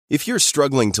If you're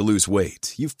struggling to lose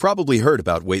weight, you've probably heard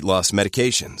about weight loss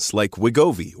medications like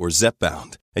Wegovy or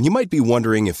Zepbound, and you might be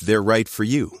wondering if they're right for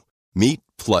you. Meet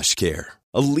PlushCare,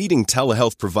 a leading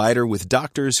telehealth provider with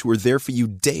doctors who are there for you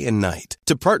day and night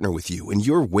to partner with you in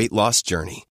your weight loss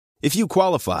journey. If you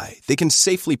qualify, they can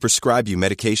safely prescribe you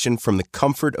medication from the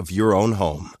comfort of your own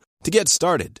home. To get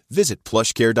started, visit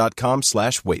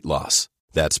plushcare.com/weightloss.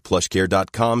 That's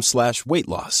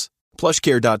plushcare.com/weightloss.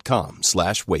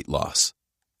 plushcare.com/weightloss.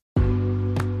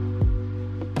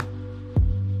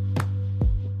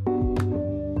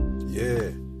 Yeah,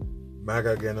 back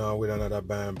again with another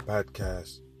BAM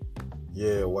podcast.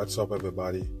 Yeah, what's up,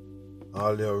 everybody?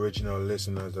 All the original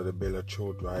listeners of the Bill of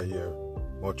Truth right here,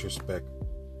 much respect.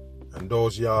 And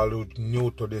those y'all who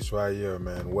new to this right here,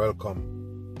 man,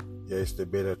 welcome. Yeah, it's the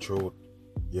Bill of Truth.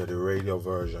 Yeah, the radio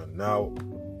version. Now,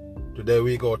 today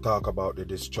we go talk about the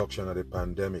destruction of the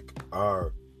pandemic,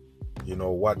 or,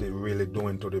 what it really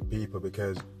doing to the people,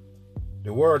 because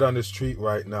the word on the street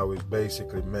right now is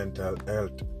basically mental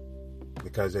health.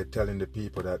 Because they're telling the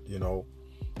people that, the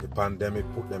pandemic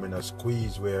put them in a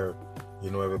squeeze where,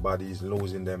 everybody's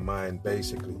losing their mind,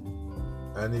 basically.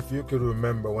 And if you could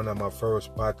remember one of my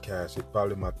first podcasts, it's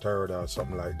probably my third or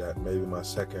something like that, maybe my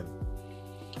second,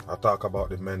 I talk about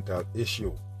the mental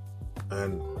issue.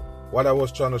 And what I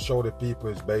was trying to show the people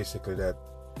is basically that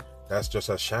that's just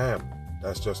a sham.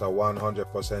 That's just a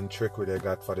 100% trickery they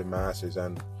got for the masses.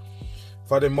 And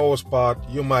for the most part,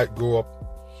 you might grow up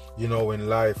in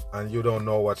life and you don't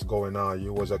know what's going on.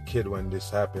 You was a kid when this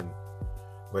happened,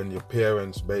 when your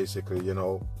parents basically,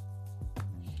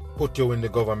 put you in the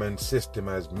government system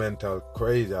as mental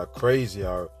crazy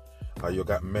or you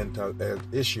got mental health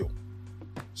issue.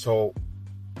 So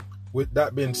with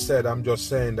that being said, I'm just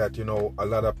saying that, a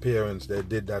lot of parents, they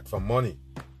did that for money,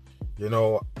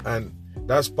 and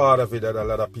that's part of it that a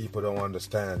lot of people don't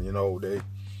understand.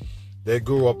 They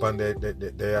grew up and they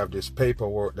have this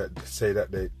paperwork that say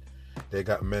that they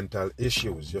got mental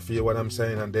issues. You feel what I'm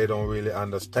saying? And they don't really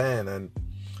understand. And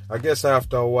I guess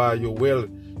after a while you will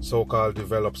so-called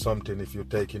develop something if you're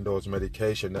taking those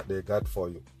medication that they got for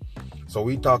you. So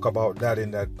we talk about that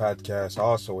in that podcast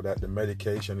also, that the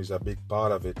medication is a big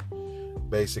part of it.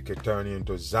 Basically turn you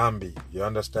into zombie. You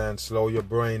understand? Slow your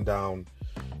brain down.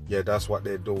 Yeah, that's what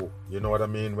they do. You know what I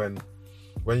mean? When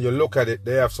you look at it,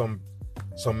 they have some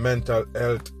mental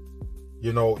health,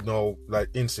 like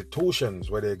institutions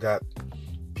where they got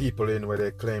people in where they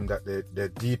claim that they're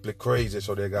deeply crazy,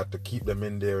 so they got to keep them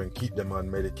in there and keep them on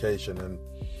medication. And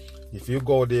if you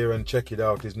go there and check it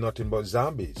out, it's nothing but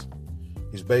zombies.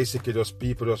 It's basically just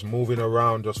people just moving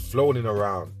around, just floating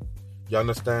around. You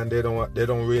understand? They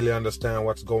don't really understand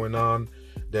what's going on.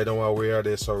 They don't aware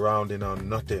their surrounding or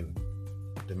nothing.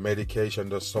 The medication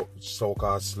just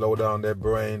so-called slow down their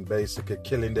brain, basically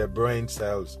killing their brain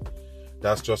cells.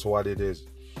 That's just what it is.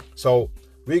 So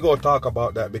we go talk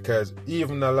about that because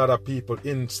even a lot of people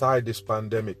inside this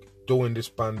pandemic, doing this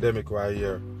pandemic right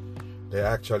here, they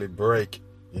actually break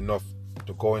enough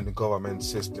to go in the government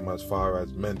system as far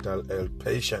as mental health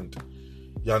patient.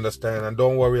 You understand? And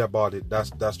don't worry about it.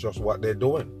 That's just what they're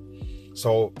doing.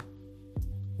 So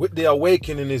with the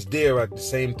awakening is there at the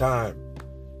same time.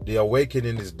 The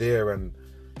awakening is there, and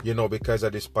because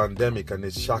of this pandemic, and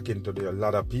it's shocking to a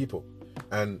lot of people.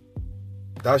 And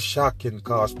that shock can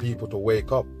cause people to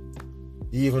wake up.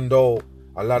 Even though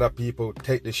a lot of people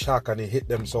take the shock and it hit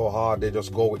them so hard, they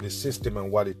just go with the system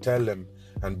and what it tell them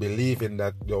and believing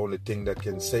that the only thing that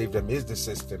can save them is the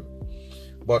system.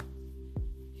 But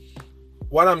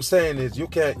what I'm saying is you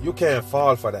can't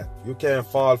fall for that. You can't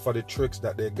fall for the tricks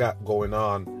that they got going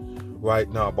on right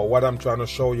now. But what I'm trying to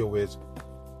show you is,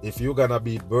 if you're gonna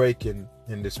be breaking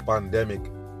in this pandemic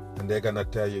and they're gonna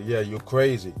tell you, yeah, you're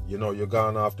crazy, you're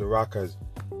gone off the rockers,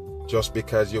 just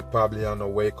because you're probably on a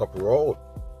wake-up road.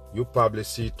 You probably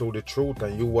see through the truth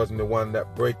and you wasn't the one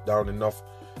that break down enough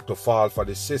to fall for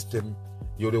the system.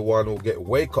 You're the one who get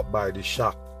wake up by the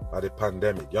shock of the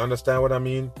pandemic. You understand what I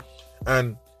mean?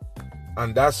 And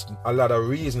that's a lot of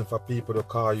reason for people to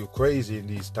call you crazy in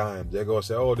these times. They're gonna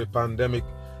say, oh, the pandemic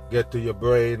get to your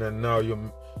brain and now you're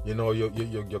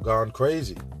gone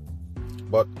crazy.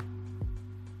 But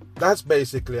that's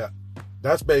basically a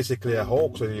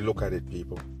hoax when you look at it,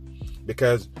 people.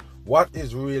 Because what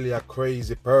is really a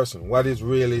crazy person? What is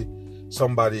really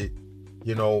somebody,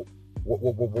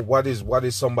 what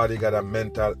is somebody got a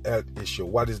mental health issue?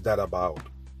 What is that about?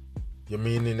 You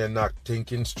meaning they're not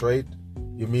thinking straight?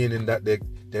 You meaning that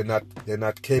they're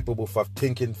not capable of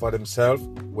thinking for themselves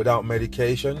without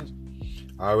medications?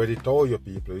 I already told you,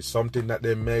 people, it's something that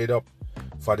they made up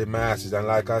for the masses. And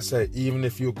like I said, even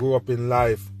if you grew up in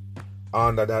life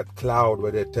under that cloud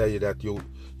where they tell you that you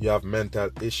you have mental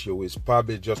issue, it's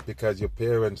probably just because your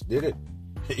parents did it.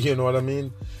 You know what I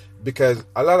mean? Because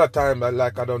a lot of time,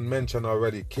 like I don't mention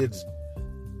already, kids,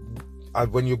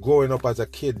 when you're growing up as a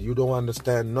kid, you don't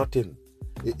understand nothing.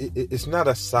 It's not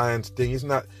a science thing.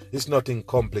 It's nothing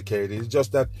complicated. It's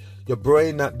just that your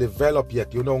brain not developed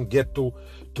yet. You don't get to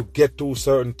get to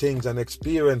certain things, and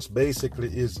experience basically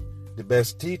is the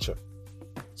best teacher.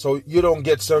 So you don't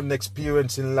get certain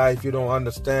experience in life. You don't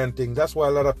understand things. That's why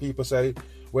a lot of people say,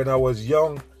 when I was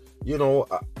young, you know,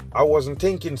 I wasn't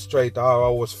thinking straight, or I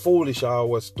was foolish, or I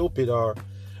was stupid, or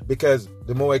because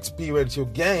the more experience you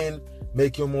gain,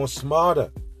 make you more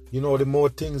smarter. You know, the more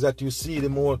things that you see, the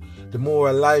more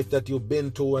a life that you've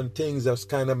been to, and things that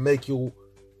kind of make you,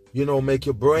 you know, make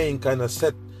your brain kind of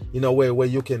set in a way where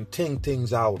you can think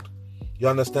things out. You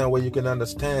understand, where you can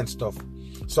understand stuff.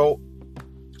 So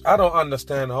I don't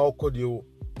understand, how could you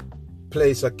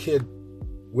place a kid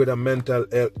with a mental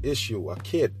health issue,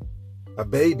 a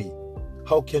baby?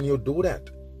 How can you do that?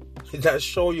 That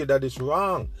show you that it's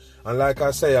wrong. And like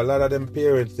I say, a lot of them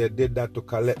parents, they did that to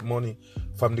collect money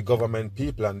from the government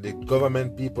people, and the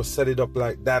government people set it up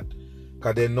like that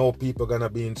because they know people gonna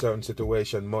be in certain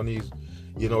situations. Money is,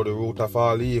 you know, the root of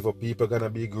all evil. People gonna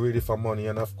be greedy for money,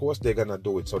 and of course they're gonna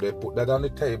do it. So they put that on the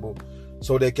table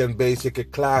so they can basically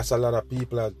class a lot of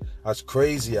people as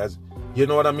crazy, as, you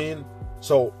know what I mean?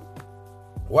 So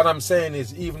what I'm saying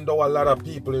is, even though a lot of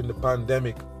people in the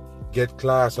pandemic get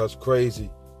classed as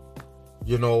crazy,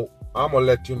 you know, I'm gonna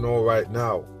let you know right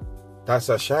now, that's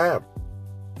a sham.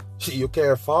 You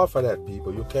can't fall for that,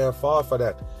 people. You can't fall for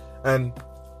that. And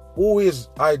who is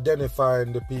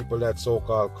identifying the people that's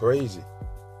so-called crazy?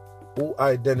 Who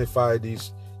identify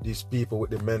these people with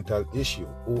the mental issue?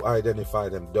 Who identify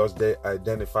them? Does they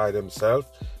identify themselves?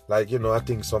 Like, you know, I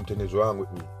think something is wrong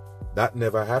with me. That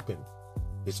never happened.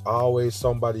 It's always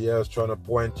somebody else trying to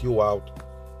point you out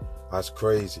as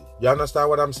crazy. You understand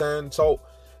what I'm saying? So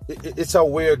it's a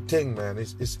weird thing, man.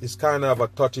 It's kind of a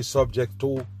touchy subject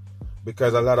too,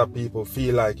 because a lot of people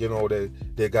feel like, you know,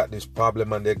 they got this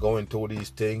problem and they're going through these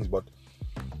things. But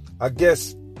I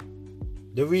guess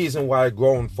the reason why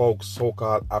grown folks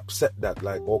so-called accept that,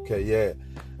 like, okay, yeah,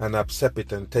 and accept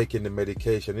it and taking the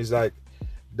medication, is like,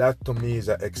 that to me is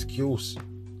an excuse.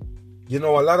 You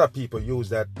know, a lot of people use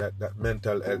that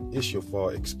mental health issue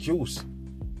for excuse.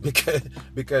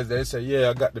 Because they say, yeah,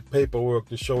 I got the paperwork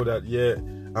to show that, yeah,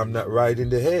 I'm not right in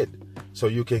the head. So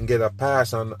you can get a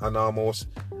pass on almost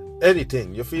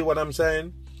anything. You feel what I'm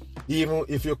saying? Even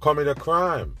if you commit a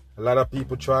crime, a lot of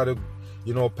people try to,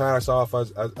 you know, pass off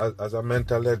as a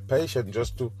mental health patient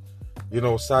just to, you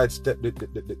know, sidestep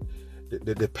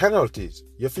the penalties.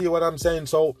 You feel what I'm saying?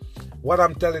 So what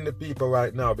I'm telling the people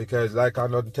right now, because like I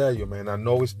don't tell you, man, I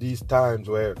know it's these times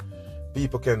where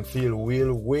people can feel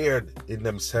real weird in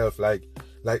themselves, like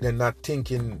they're not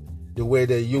thinking the way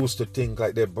they used to think,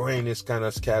 like their brain is kind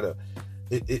of scattered.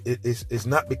 It's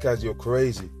not because you're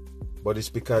crazy, but it's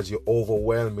because you're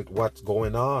overwhelmed with what's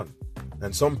going on.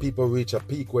 And some people reach a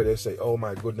peak where they say, oh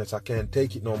my goodness, I can't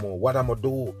take it no more. What I'm going to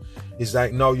do? It's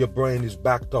like now your brain is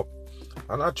backed up.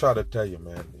 And I try to tell you,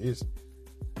 man,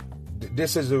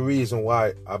 this is the reason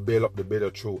why I build up the bitter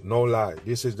truth. No lie.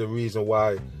 This is the reason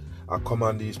why I come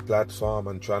on these platforms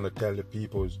and trying to tell the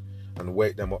people and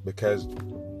wake them up, because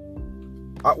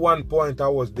at one point I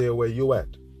was there where you at.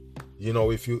 You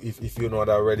know, if you not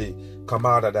already come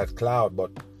out of that cloud,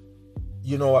 but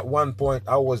you know, at one point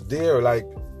I was there, like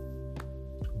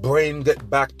brain get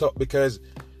backed up because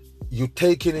you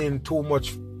taking in too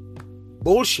much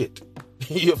bullshit.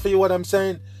 You feel what I'm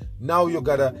saying? Now you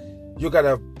gotta,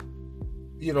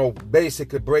 you know,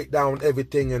 basically break down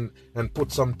everything and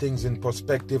put some things in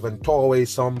perspective and throw away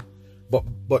some. But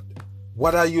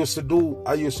what I used to do,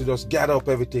 I used to just gather up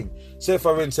everything. Say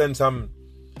for instance, I'm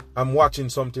watching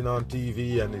something on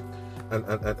TV and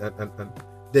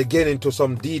they get into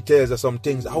some details or some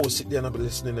things. I would sit there and I'll be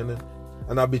listening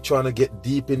and I'll be trying to get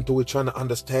deep into it, trying to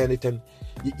understand it. And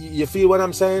you feel what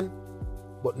I'm saying?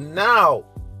 But now,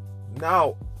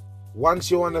 once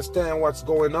you understand what's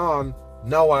going on,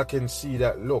 now I can see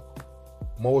that, look,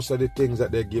 most of the things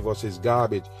that they give us is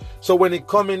garbage. So when it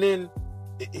coming in,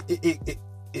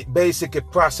 it basically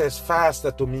process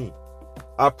faster to me.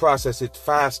 I process it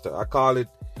faster. I call it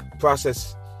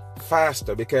process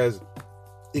faster because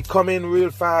it come in real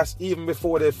fast even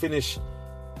before they finish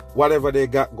whatever they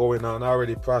got going on. I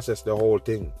already processed the whole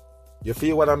thing. You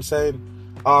feel what I'm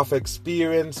saying? Off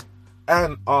experience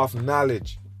and off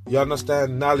knowledge. You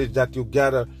understand? Knowledge that you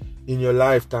gather in your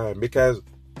lifetime, because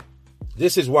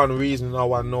this is one reason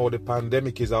how I know the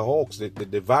pandemic is a hoax,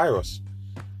 the virus,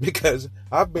 because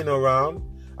I've been around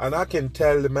And I can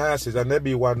tell the masses, and they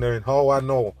be wondering how I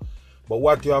know. But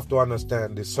what you have to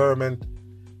understand, discernment,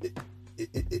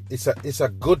 it's a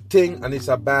good thing and it's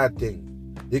a bad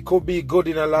thing. It could be good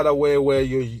in a lot of ways where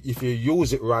if you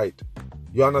use it right.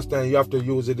 You understand? You have to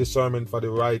use the discernment for the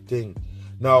right thing.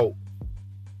 Now,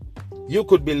 you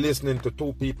could be listening to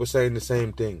two people saying the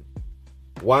same thing.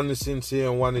 One is sincere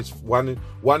and one is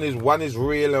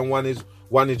real, and one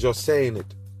is just saying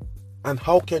it. And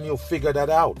how can you figure that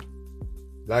out?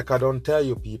 Like I don't tell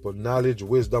you, people, knowledge,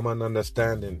 wisdom, and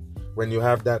understanding. When you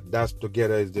have that's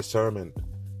together is discernment.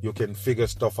 You can figure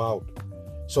stuff out.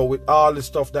 So with all the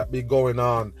stuff that be going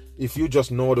on, if you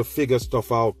just know to figure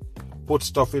stuff out, put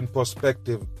stuff in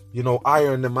perspective,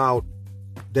 iron them out,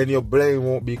 then your brain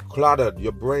won't be cluttered.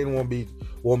 Your brain won't be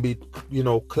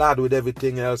clad with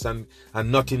everything else and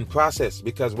nothing processed.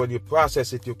 Because when you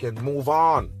process it, you can move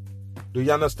on. Do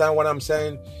you understand what I'm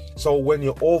saying? So when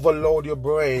you overload your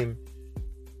brain,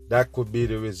 that could be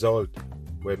the result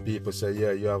where people say,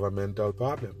 yeah, you have a mental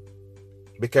problem.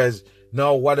 Because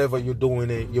now whatever you're doing,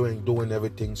 you ain't doing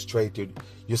everything straight.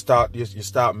 You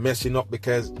start messing up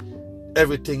because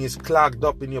everything is clogged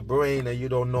up in your brain and you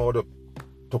don't know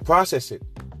to process it.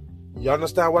 You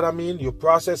understand what I mean? You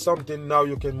process something, now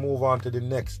you can move on to the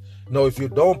next. Now, if you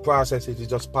don't process it, it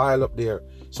just pile up there.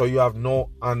 So you have no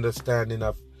understanding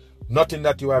of nothing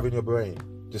that you have in your brain.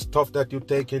 The stuff that you're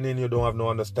taking in, you don't have no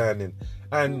understanding.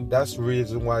 And that's the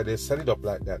reason why they set it up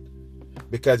like that.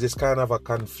 Because it's kind of a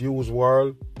confused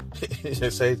world. They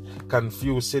say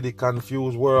confused city,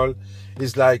 confused world.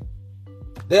 It's like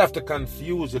they have to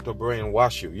confuse you to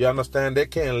brainwash you. You understand? They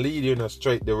can't lead you in a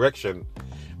straight direction.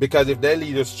 Because if they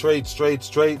lead you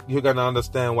straight, you're going to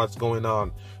understand what's going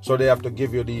on. So they have to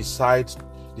give you these side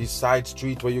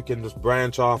streets where you can just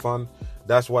branch off on.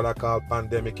 That's what I call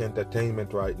pandemic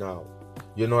entertainment right now.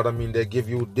 You know what I mean? They give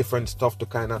you different stuff to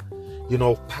kind of,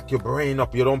 pack your brain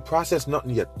up. You don't process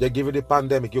nothing yet. They give you the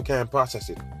pandemic. You can't process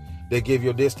it. They give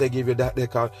you this, they give you that.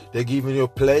 They're giving you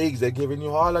plagues. They're giving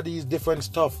you all of these different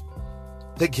stuff.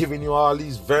 They're giving you all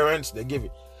these variants. They give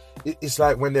you. It's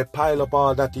like when they pile up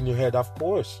all that in your head, of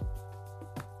course,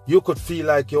 you could feel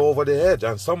like you're over the edge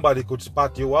and somebody could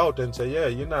spot you out and say, yeah,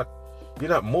 you're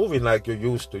not moving like you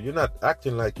used to. You're not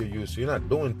acting like you used to. You're not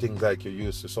doing things like you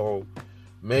used to. So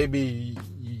maybe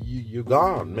you're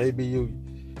gone. Maybe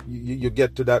you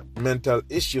get to that mental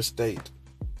issue state.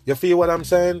 You feel what I'm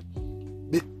saying?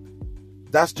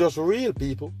 That's just real,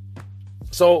 people.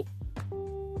 So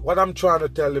what I'm trying to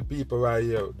tell the people right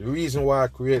here, the reason why I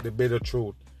create the Bitter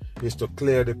Truth is to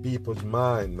clear the people's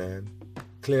mind, man.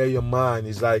 Clear your mind.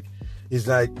 It's like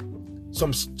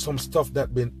some stuff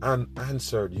that been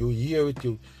unanswered. You hear it,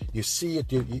 you see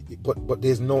it, but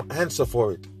there's no answer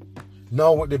for it.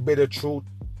 Now with the Bitter Truth,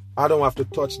 I don't have to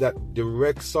touch that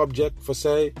direct subject for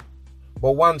say,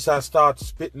 but once I start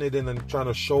spitting it in and trying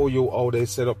to show you how they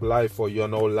set up life for you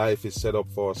and how life is set up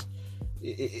for us,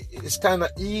 it's kind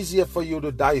of easier for you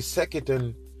to dissect it.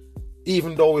 And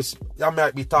even though I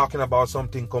might be talking about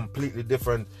something completely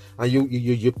different, and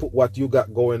you put what you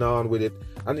got going on with it,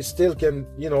 and it still can,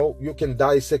 you can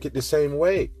dissect it the same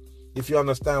way, if you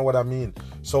understand what I mean.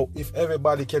 So if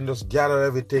everybody can just gather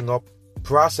everything up,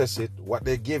 process it, what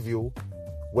they give you,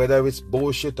 whether it's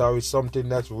bullshit or it's something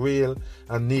that's real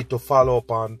and need to follow up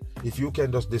on, if you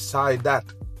can just decide that,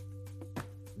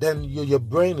 then your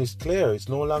brain is clear. It's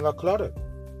no longer cluttered.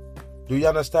 Do you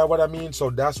understand what I mean? So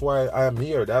that's why I am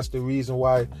here. That's the reason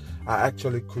why I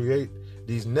actually create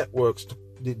these networks,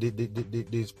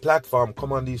 these platforms,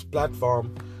 come on these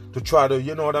platforms to try to,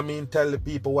 tell the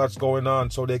people what's going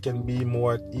on so they can be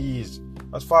more at ease.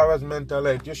 As far as mental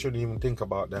health, you shouldn't even think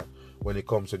about that when it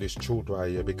comes to this truth right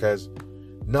here, because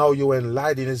now you're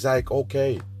enlightened. It's like,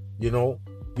 okay,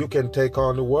 you can take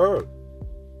on the world.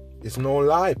 It's no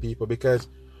lie, people, because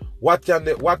what can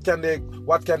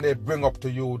they bring up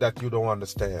to you that you don't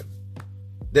understand?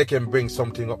 They can bring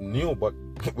something up new, but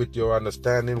with your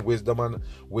understanding, wisdom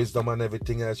and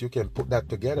everything else, you can put that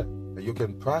together and you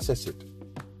can process it.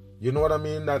 You know what I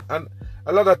mean? And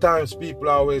a lot of times people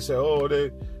always say, oh,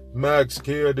 they mad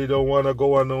scared, they don't want to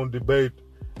go on no debate.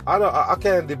 I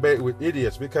can't debate with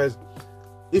idiots, because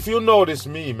if you notice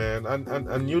me, man,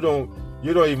 and you don't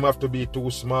even have to be too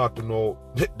smart to know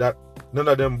that none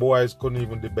of them boys couldn't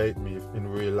even debate me in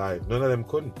real life. None of them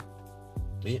couldn't.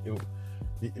 You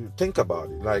think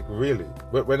about it, like really.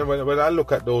 When I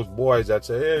look at those boys that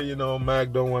say, hey,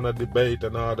 Mag don't want to debate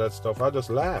and all that stuff, I just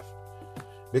laugh.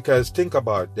 Because think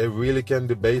about it, they really can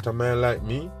debate a man like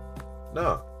me?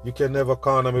 No, you can never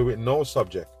corner me with no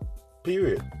subject,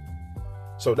 period.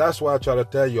 So that's why I try to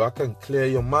tell you, I can clear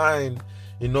your mind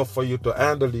enough for you to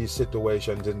handle these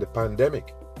situations in the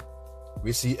pandemic.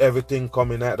 We see everything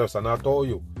coming at us, and I told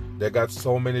you, they got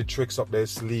so many tricks up their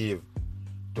sleeve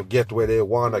to get where they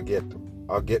want to get,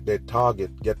 or get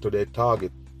to their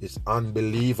target. It's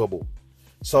unbelievable.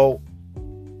 So,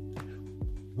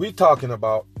 we talking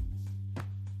about,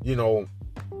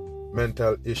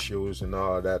 mental issues and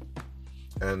all that,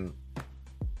 and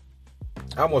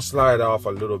I'm going to slide off a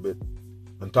little bit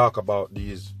and talk about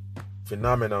these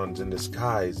phenomenons in the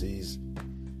skies, these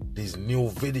new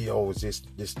videos,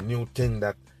 this new thing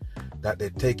that they're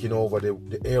taking over the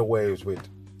airwaves with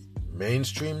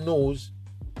mainstream news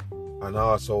and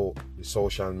also the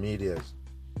social medias.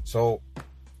 So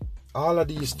all of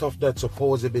these stuff that's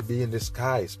supposedly be in the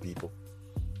skies, people,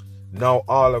 now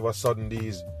all of a sudden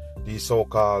these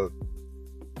so-called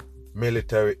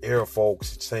military air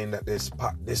folks saying that they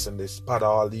spot this and they spot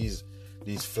all these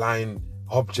flying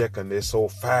objects, and they're so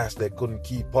fast they couldn't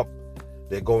keep up.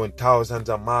 They're going thousands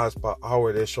of miles per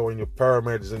hour. They're showing you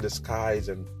pyramids in the skies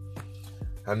and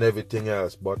everything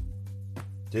else. But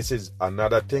this is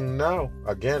another thing now.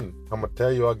 Again, I'm going to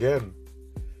tell you again.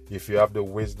 If you have the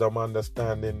wisdom,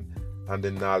 understanding, and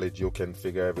the knowledge, you can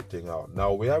figure everything out.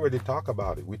 Now, we already talk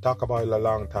about it. We talk about it a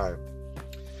long time.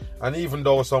 And even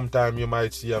though sometimes you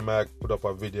might see a Mag put up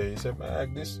a video and you say,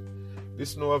 Mag, this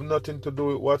no have nothing to do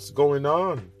with what's going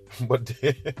on. But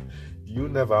you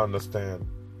never understand.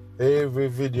 Every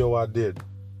video I did,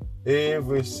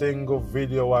 every single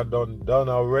video I done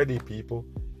already, people,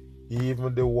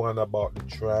 even the one about the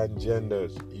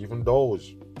transgenders, even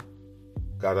those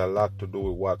got a lot to do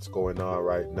with what's going on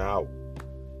right now.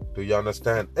 Do you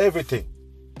understand? Everything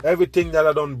that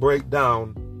I don't break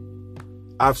down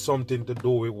have something to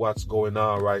do with what's going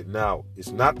on right now.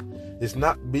 It's not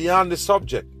beyond the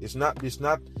subject. It's not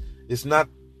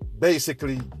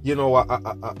basically,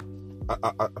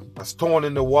 a stone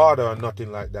in the water or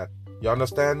nothing like that. You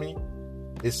understand me?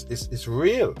 It's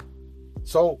real.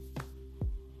 So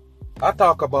I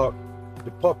talk about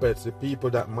the puppets, the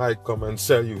people that might come and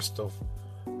sell you stuff,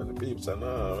 and the people say,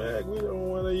 "No, man, we don't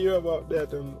want to hear about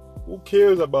that, and who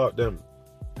cares about them?"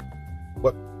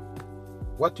 But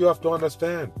what you have to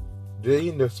understand, they're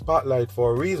in the spotlight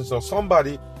for a reason. So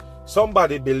somebody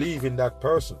believe in that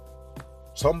person.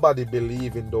 Somebody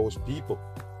believe in those people.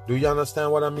 Do you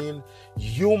understand what I mean?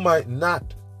 You might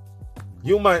not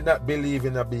believe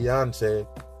in a Beyonce.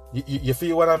 You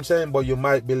feel what I'm saying? But you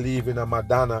might believe in a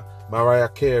Madonna, Mariah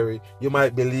Carey. You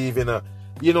might believe in a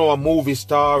movie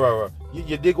star, or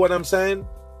you dig what I'm saying?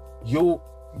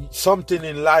 Something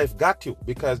in life got you,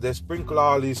 because they sprinkle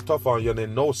all these stuff on you and they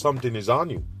know something is on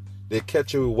you. They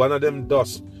catch you with one of them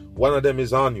dust. One of them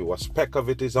is on you. A speck of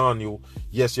it is on you.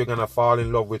 Yes, you're going to fall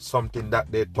in love with something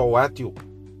that they throw at you.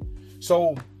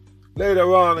 So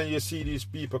later on, and you see these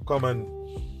people coming,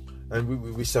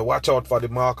 and we say, watch out for the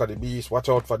mark of the beast, watch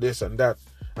out for this and that.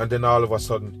 And then all of a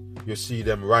sudden, you see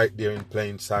them right there in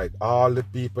plain sight. All the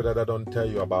people that I don't tell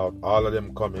you about, all of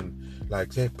them coming,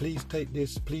 like, say, please take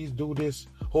this, please do this.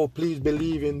 Oh, please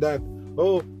believe in that.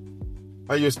 Oh,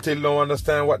 and you still don't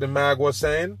understand what the Mag was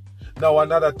saying? Now,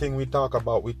 another thing we talk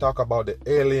about the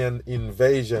alien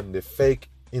invasion, the fake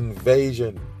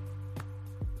invasion.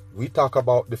 We talk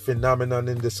about the phenomenon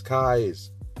in the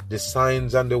skies, the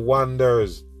signs and the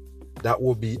wonders that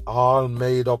will be all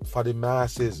made up for the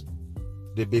masses.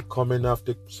 The becoming of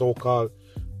the so-called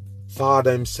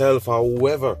Father himself or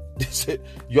whoever.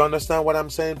 You understand what I'm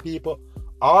saying, people?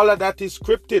 All of that is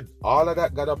scripted. All of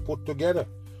that got to put together.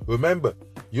 Remember,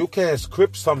 you can't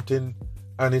script something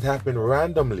and it happen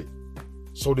randomly.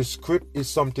 So the script is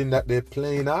something that they're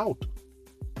playing out.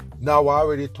 Now, I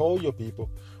already told you, people,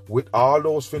 with all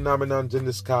those phenomena in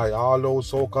the sky, all those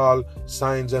so-called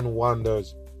signs and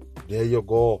wonders, there you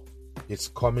go. It's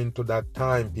coming to that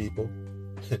time, people.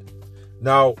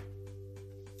 Now,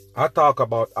 I talk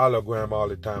about hologram all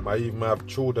the time. I even have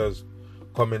tutors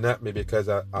coming at me because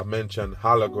I mentioned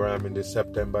hologram in the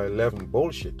September 11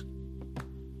 bullshit.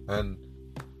 And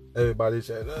everybody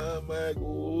said, oh my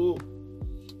God.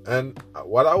 And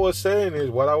what I was saying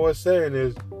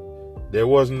is, there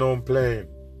was no plane.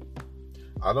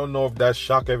 I don't know if that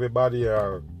shocked everybody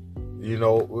or,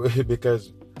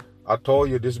 because I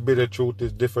told you this bit of truth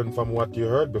is different from what you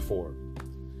heard before.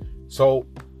 So,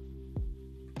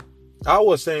 I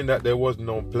was saying that there was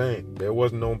no plane. There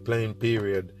was no plane,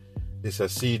 period. It's a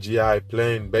CGI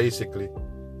plane, basically.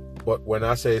 But when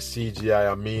I say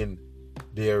CGI, I mean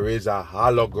there is a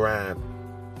hologram.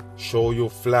 Show you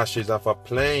flashes of a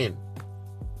plane.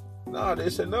 No, they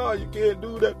say, no, you can't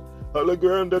do that.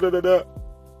 Hologram, da-da-da-da.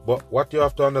 But what you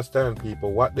have to understand,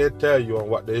 people, what they tell you and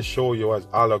what they show you as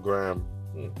hologram,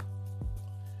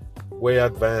 way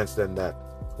advanced than that.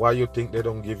 Why you think they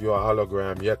don't give you a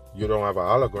hologram yet? You don't have a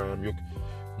hologram.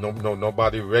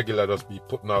 Nobody regular just be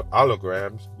putting out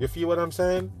holograms. You feel what I'm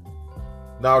saying?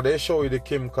 Now they show you the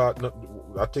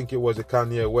I think it was the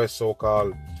Kanye West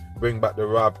so-called bring back the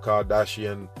Rob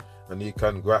Kardashian, and he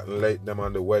congratulate them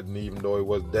on the wedding even though he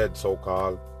was dead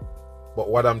so-called. But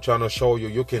what I'm trying to show you,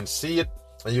 you can see it,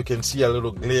 and you can see a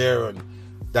little glare, and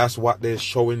that's what they're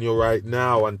showing you right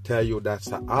now and tell you that's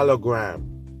a hologram.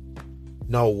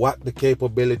 Now, what the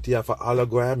capability of a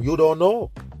hologram, you don't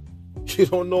know. You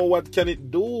don't know what can it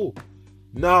do.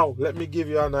 Now, let me give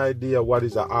you an idea what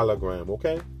is a hologram,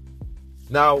 okay?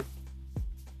 Now,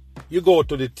 you go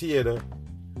to the theater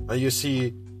and you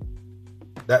see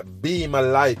that beam of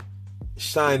light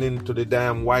shining to the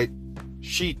damn white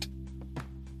sheet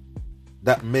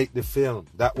that make the film.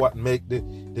 That what make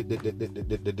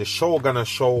the show gonna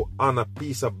show on a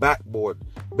piece of backboard.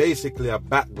 Basically a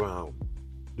background.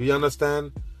 Do you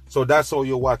understand? So that's how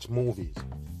you watch movies.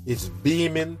 It's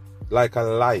beaming like a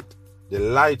light. The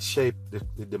light shape,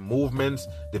 the movements,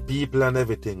 the people and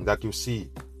everything that you see.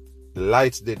 The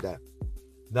lights did that.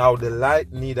 Now the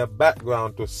light need a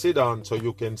background to sit on so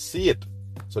you can see it.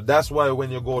 So that's why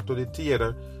when you go to the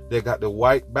theater, they got the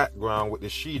white background with the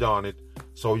sheet on it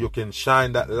so you can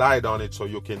shine that light on it so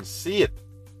you can see it.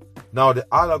 Now the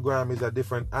hologram is a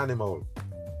different animal.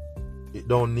 It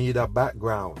don't need a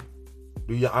background.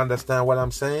 Do you understand what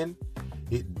I'm saying?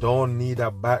 It don't need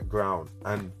a background.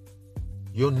 And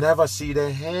you never see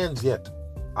their hands yet.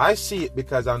 I see it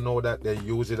because I know that they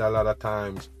use it a lot of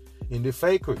times in the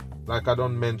fakery. Like I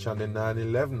don't mention the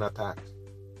 9/11 attacks.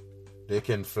 They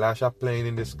can flash a plane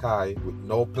in the sky with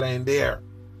no plane there.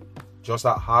 Just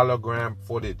a hologram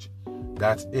footage.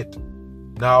 That's it.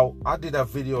 Now, I did a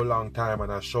video a long time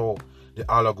and I show the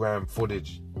hologram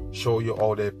footage. Show you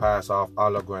how they pass off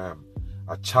hologram.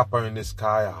 A chopper in the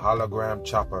sky, a hologram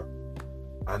chopper.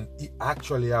 And it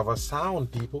actually have a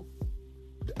sound, people.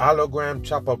 The hologram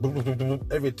chopper,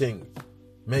 everything,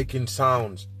 making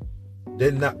sounds.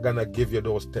 They're not gonna give you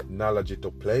those technology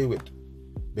to play with.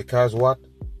 Because what?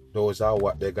 Those are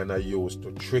what they're gonna use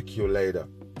to trick you later.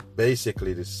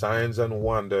 Basically, the signs and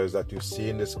wonders that you see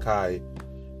in the sky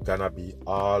gonna be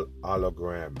all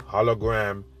hologram.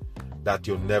 Hologram that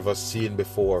you've never seen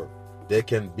before. They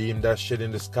can beam that shit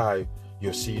in the sky.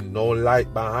 You see no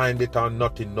light behind it or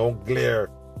nothing, no glare.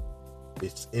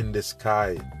 It's in the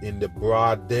sky, in the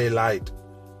broad daylight.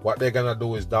 What they're gonna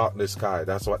do is darken the sky.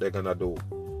 That's what they're gonna do.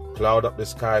 Cloud up the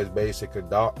skies, basically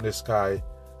darken the sky,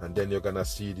 and then you're gonna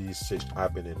see these shit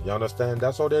happening. You understand?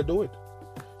 That's how they do it.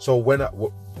 So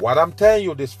what I'm telling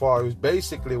you this for is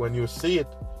basically when you see it,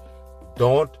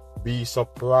 don't be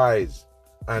surprised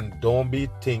and don't be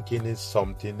thinking it's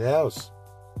something else.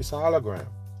 It's a hologram.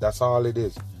 That's all it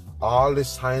is. All the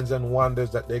signs and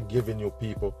wonders that they're giving you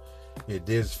people, it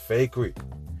is fakery.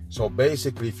 So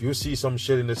basically, if you see some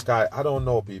shit in the sky, I don't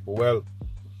know, people. Well,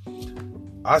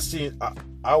 I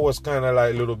was kind of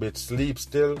like a little bit sleep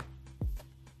still,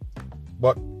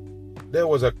 but there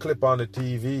was a clip on the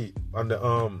TV on the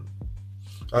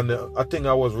I think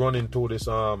I was running through this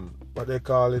what they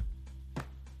call it.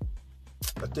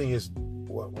 I think it's,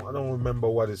 I don't remember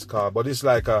what it's called, but it's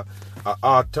like a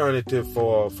alternative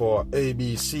for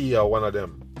ABC or one of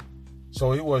them.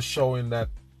 So he was showing that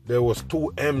there was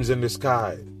two M's in the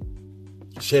sky,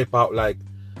 shape out like,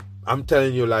 I'm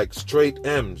telling you, like straight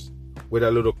M's with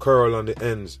a little curl on the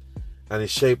ends, and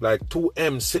it's shaped like two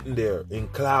M's sitting there in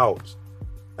clouds.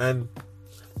 And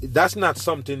that's not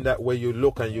something that where you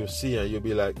look and you see and you'll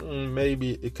be like,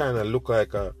 maybe it kind of look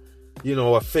like a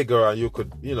figure, and you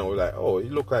could, like, oh,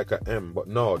 it look like a M. But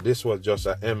no, this was just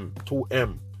a M,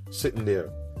 2M sitting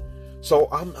there. So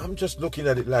I'm just looking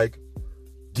at it like,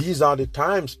 these are the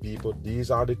times, people. These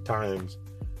are the times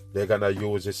they're gonna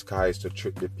use the skies to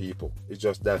trick the people. It's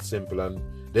just that simple, and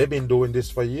they've been doing this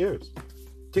for years.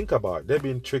 Think about it. They've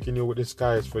been tricking you with the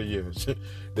skies for years.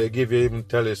 They give you even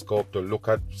telescope to look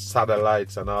at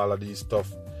satellites and all of these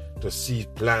stuff to see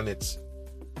planets.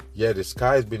 Yeah, the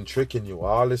sky's been tricking you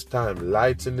all this time.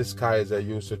 Lights in the skies they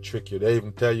used to trick you. They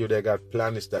even tell you they got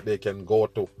planets that they can go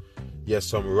to. Yes,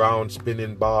 some round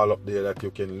spinning ball up there that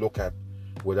you can look at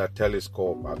with a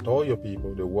telescope. I told you,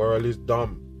 people, the world is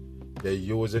dumb. They're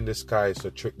using the skies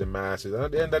to trick the masses. And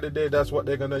at the end of the day, that's what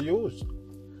they're going to use.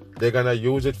 They're going to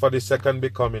use it for the second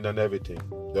becoming and everything.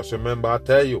 Just remember, I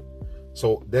tell you.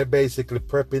 So they're basically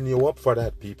prepping you up for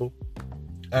that, people.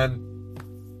 And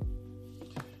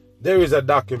there is a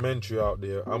documentary out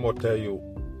there. I'm going to tell you.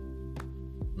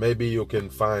 Maybe you can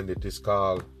find it. It's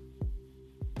called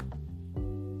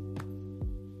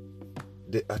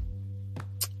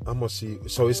I'm going to see.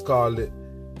 So it's called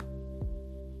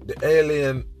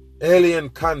the Alien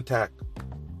Contact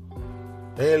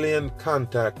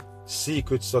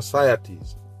secret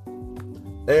societies.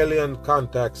 Alien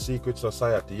Contact Secret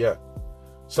Society, yeah.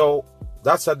 So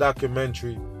that's a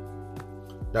documentary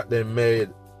that they made.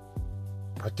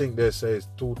 I think they say it's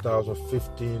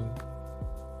 2015.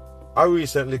 I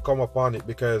recently come upon it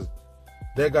because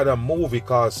they got a movie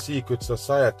called Secret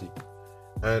Society,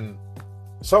 and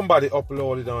somebody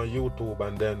uploaded it on YouTube,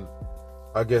 and then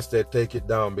I guess they take it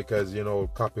down because, you know,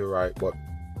 copyright. But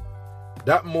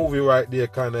that movie right there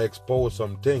kind of exposed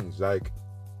some things. Like,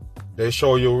 they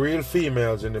show you real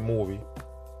females in the movie,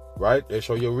 right? They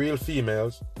show you real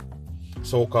females,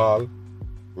 so-called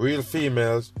real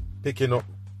females, picking up,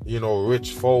 you know,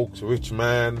 rich folks, rich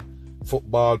man,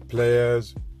 football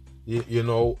players, you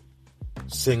know,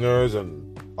 singers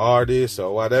and artists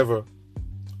or whatever.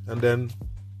 And then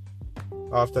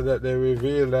after that, they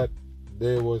reveal that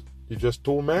it's just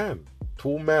two men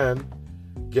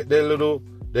get their little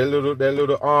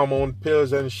hormone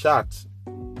pills and shots,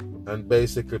 and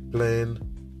basically playing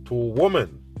two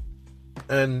women.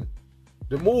 And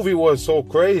the movie was so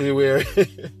crazy where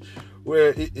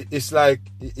it's like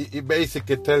it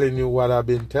basically telling you what I've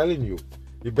been telling you.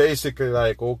 You basically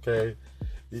like, okay,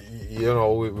 you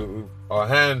know, we our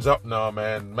hands up now,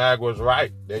 man. Mag was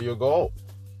right. There you go.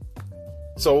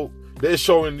 So they're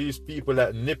showing these people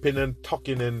that nipping and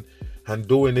tucking and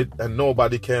doing it, and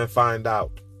nobody can find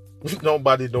out.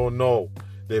 Nobody don't know.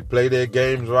 They play their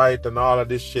games right and all of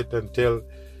this shit until,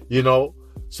 you know,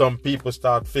 some people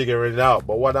start figuring it out.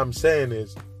 But what I'm saying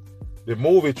is, the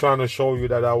movie trying to show you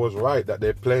that I was right, that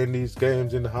they're playing these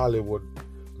games in Hollywood,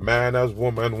 man as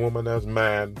woman, woman as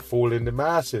man, fooling the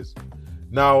masses.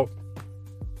 Now,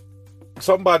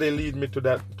 somebody lead me to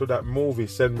that movie,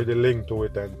 send me the link to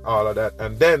it and all of that.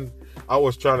 And then I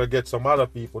was trying to get some other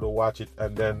people to watch it,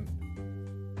 and then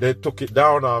they took it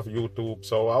down off YouTube.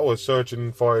 So I was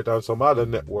searching for it on some other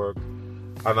network,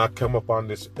 and I came upon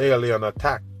this Alien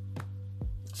Attack.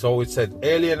 So it said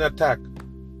Alien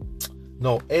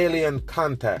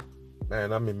Contact.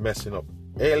 Man, I'm messing up.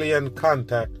 Alien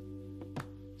Contact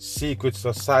Secret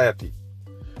Society.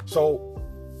 So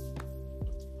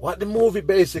what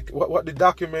the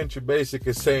documentary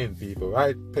basically saying, people,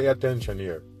 right? Pay attention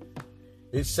here.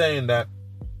 It's saying that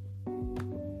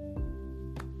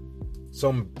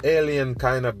some alien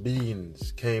kind of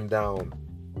beings came down,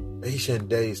 Ancient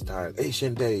Days style,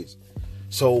 Ancient Days.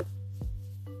 So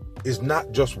it's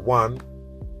not just one,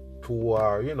 two,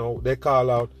 or, you know, they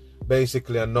call out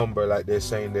basically a number, like they're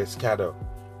saying they scatter.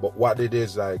 But what it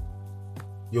is, like,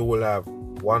 you will have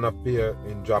one appear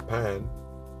in Japan,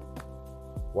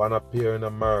 one appear in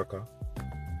America,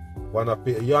 one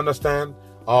appear, you understand?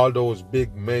 All those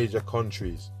big major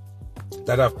countries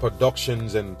that have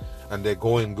productions and they're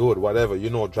going good, whatever, you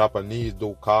know, Japanese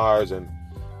do cars and,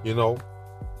 you know,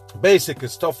 basically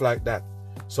stuff like that.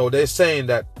 So they're saying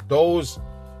that those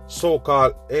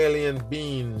so-called alien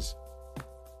beings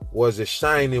was the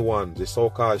shiny ones, the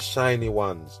so-called shiny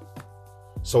ones.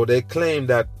 So they claim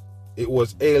that it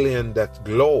was alien that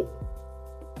glow,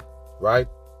 right?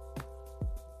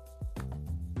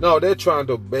 Now they're trying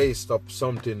to base up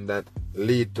something that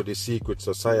lead to the secret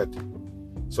society.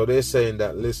 So they're saying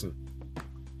that, listen,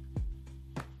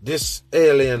 this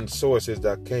alien sources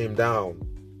that came down,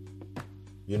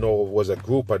 you know, was a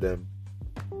group of them.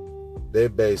 They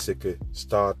basically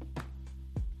start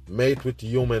mate with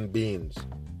human beings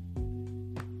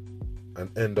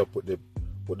and end up with the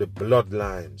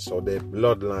bloodlines. So their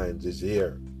bloodlines is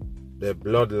here. Their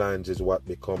bloodlines is what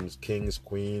becomes kings,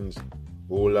 queens,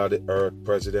 ruler of the earth,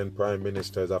 president, prime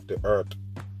ministers of the earth.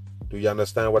 Do you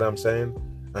understand what I'm saying?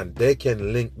 And they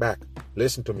can link back.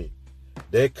 Listen to me.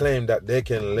 They claim that they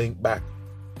can link back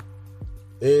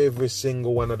every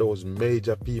single one of those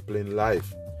major people in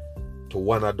life to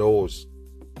one of those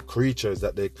creatures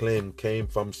that they claim came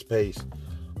from space.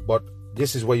 But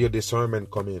this is where your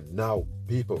discernment come in. Now,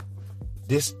 people,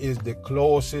 this is the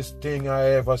closest thing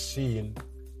I ever seen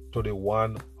to the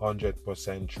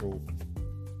 100% truth.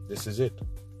 This is it.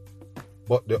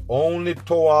 But the only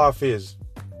toe off is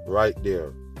right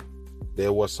there.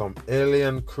 There was some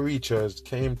alien creatures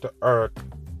came to Earth.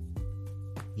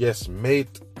 Yes,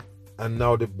 mate. And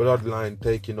now the bloodline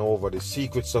taking over. The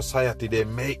secret society, they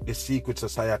make the secret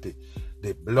society.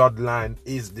 The bloodline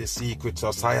is the secret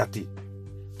society.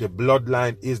 The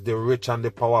bloodline is the rich and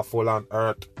the powerful on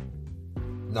Earth.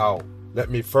 Now, let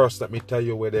me tell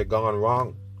you where they gone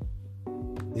wrong.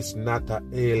 It's not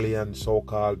an alien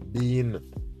so-called being.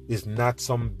 It's not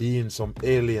some being, some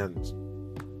aliens.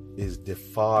 It's the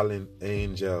fallen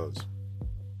angels.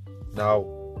 Now,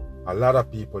 a lot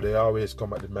of people, they always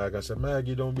come at the mag and say, Mag,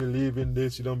 you don't believe in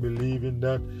this, you don't believe in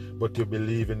that, but you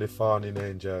believe in the fallen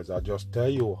angels. I just tell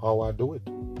you how I do it.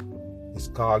 It's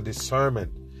called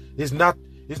discernment. It's not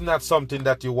something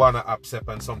that you want to accept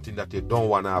and something that you don't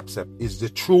want to accept. It's the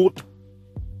truth.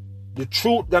 The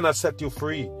truth gonna set you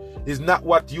free. It's not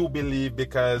what you believe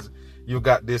because you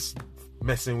got this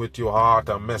messing with your heart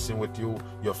and messing with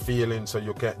your feelings so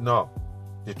you can't. No.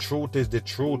 The truth is the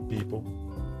truth, people.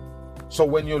 So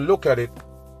when you look at it,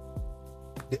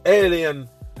 the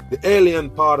alien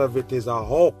part of it is a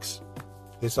hoax.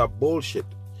 It's a bullshit.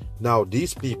 Now,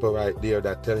 these people right there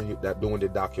that telling you, that doing the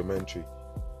documentary,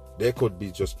 they could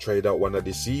be just straight out want to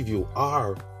deceive you,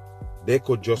 or they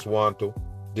could just want to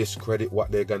discredit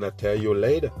what they're gonna tell you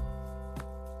later.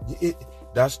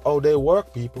 That's how they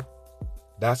work, people.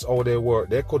 That's how they work.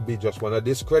 They could be just want to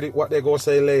discredit what they're gonna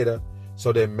say later,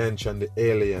 so they mention the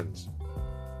aliens.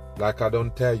 Like I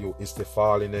don't tell you, it's the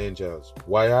fallen angels.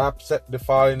 Why I upset the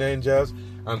fallen angels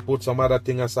and put some other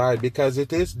thing aside? Because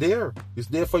it is there. It's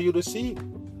there for you to see.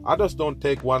 I just don't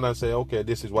take one and say, okay,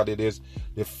 this is what it is.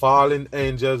 The fallen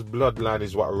angels' bloodline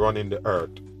is what run in the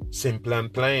earth. Simple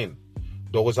and plain.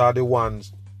 Those are the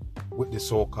ones with the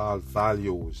so-called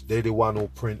values. They're the one who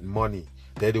print money.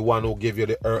 They're the one who give you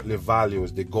the earthly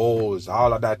values, the goals,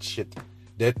 all of that shit.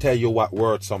 They tell you what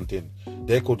worth something.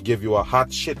 They could give you a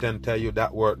hot shit and tell you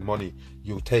that worth money.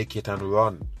 You take it and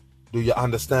run. Do you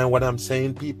understand what I'm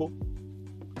saying, people?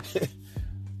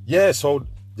 Yeah, so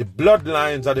the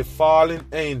bloodlines are the fallen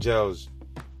angels.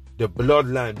 The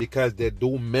bloodline, because they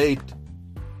do mate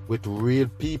with real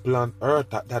people on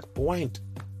earth at that point.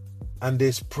 And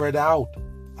they spread out.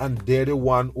 And they're the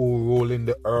one who ruling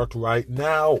the earth right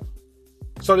now.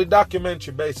 So the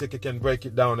documentary basically can break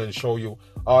it down and show you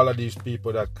all of these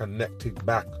people that connected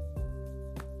back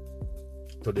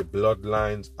to the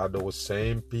bloodlines are those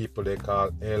same people they call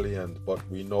aliens. But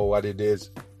we know what it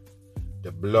is.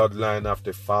 The bloodline of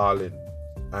the fallen.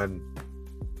 And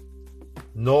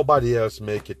nobody else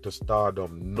make it to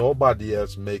stardom. Nobody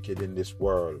else make it in this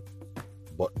world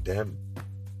but them.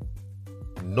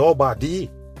 Nobody.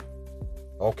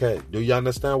 Okay, do you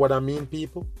understand what I mean,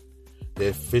 people?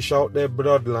 They fish out their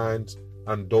bloodlines,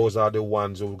 and those are the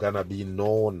ones who are gonna be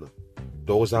known.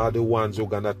 Those are the ones who are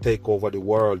gonna take over the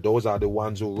world. Those are the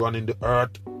ones who run in the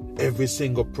earth. Every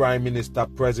single prime minister,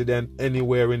 president,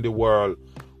 anywhere in the world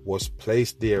was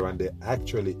placed there, and they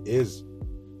actually is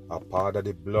a part of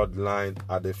the bloodline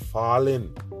of the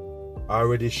fallen. I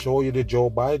already show you the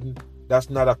Joe Biden. That's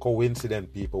not a coincidence,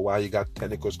 people, why you got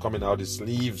tentacles coming out of his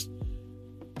sleeves.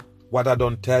 What I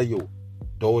don't tell you,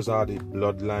 those are the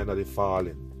bloodline of the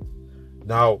fallen.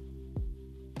 Now,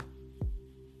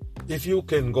 if you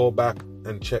can go back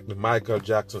and check the Michael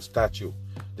Jackson statue,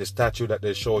 the statue that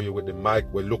they show you with the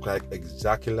mic will look like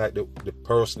exactly like the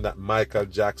person that Michael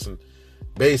Jackson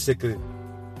basically,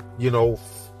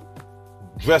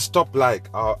 dressed up like,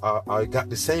 I got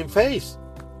the same face.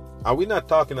 And we're not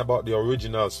talking about the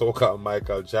original so-called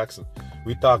Michael Jackson.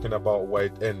 We're talking about where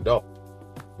it end up.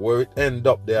 Where it end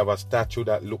up, they have a statue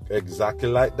that look exactly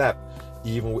like that,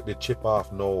 even with the chip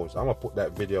off nose. I'm going to put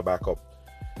that video back up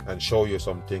and show you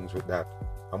some things with that.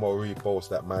 I'm going to repost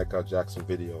that Michael Jackson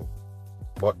video.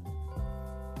 But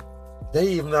they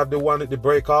even have the one with the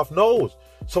break off nose.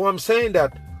 So I'm saying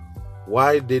that,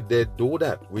 why did they do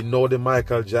that? We know the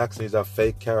Michael Jackson is a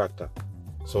fake character.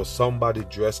 So somebody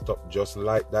dressed up just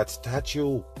like that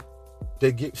statue.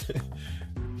 They give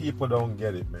people don't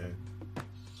get it, man.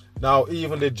 Now,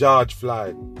 even the George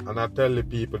Floyd, and I tell the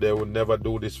people they will never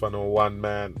do this for no one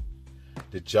man.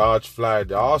 The George Floyd,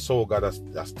 they also got a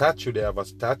statue. They have a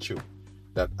statue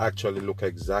that actually look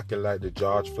exactly like the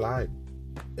George Floyd.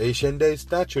 Asian Day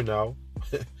statue now.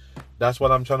 That's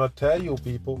what I'm trying to tell you,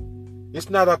 people.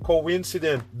 It's not a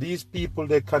coincidence. These people,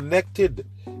 they're connected.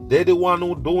 They're the one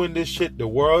who doing this shit. The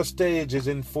world stage is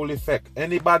in full effect.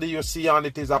 Anybody you see on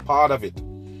it is a part of it.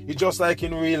 It's just like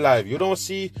in real life. You don't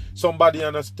see somebody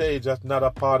on a stage that's not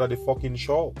a part of the fucking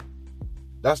show.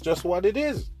 That's just what it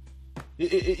is.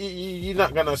 You're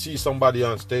not going to see somebody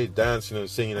on stage dancing and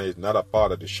singing and it's not a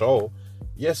part of the show.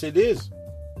 Yes, it is.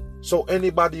 So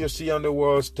anybody you see on the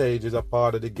world stage is a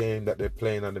part of the game that they're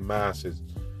playing on the masses.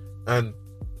 And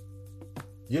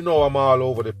I'm all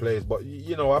over the place. But,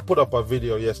 I put up a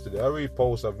video yesterday. I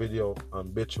repost a video on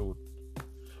BitChute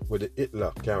with the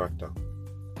Hitler character.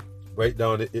 Break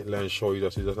down the Hitler and show you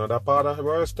that he's another part of the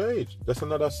world stage. There's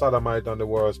another sodomite on the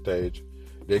world stage.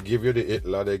 They give you the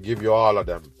Hitler. They give you all of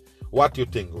them. What do you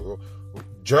think?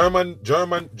 German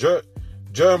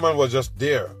was just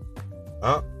there.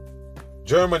 Huh?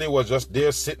 Germany was just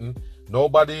there sitting.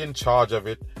 Nobody in charge of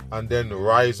it. And then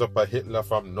rise up a Hitler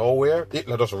from nowhere.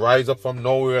 Hitler just rise up from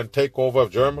nowhere and take over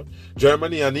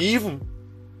Germany and even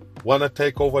want to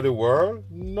take over the world?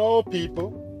 No,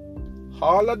 people.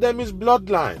 All of them is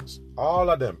bloodlines.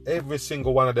 All of them, every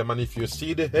single one of them. And if you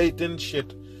see the hating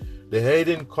shit, the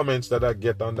hating comments that I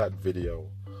get on that video,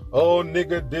 oh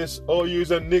nigga this, oh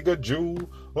you's a nigga Jew,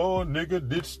 oh nigga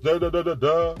this, da da da da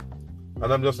da.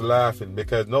 And I'm just laughing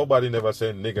because nobody never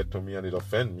said nigga to me and it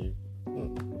offend me.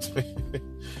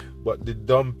 But the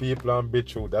dumb people on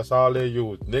BitChute, that's all they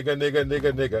use. Nigga, nigga,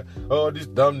 nigga, nigga. Oh, this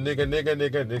dumb nigga, nigga,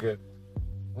 nigga, nigga.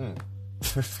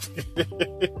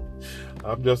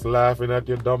 I'm just laughing at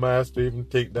your dumb ass to even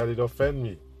think that it offend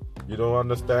me. You don't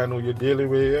understand who you're dealing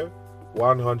with here?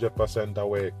 100%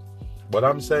 awake. But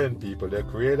I'm saying, people, they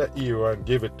create an era and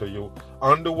give it to you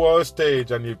on the world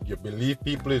stage, and you believe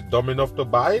people is dumb enough to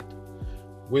buy it?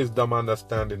 Wisdom,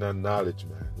 understanding, and knowledge,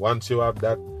 man. Once you have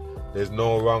that, there's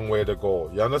no wrong way to go.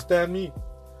 You understand me?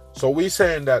 So we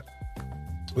saying that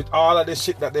with all of the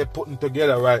shit that they're putting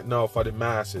together right now for the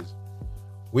masses,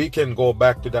 we can go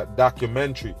back to that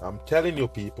documentary. I'm telling you,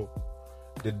 people,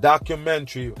 the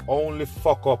documentary only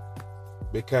fuck up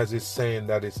because it's saying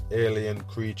that it's alien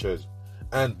creatures.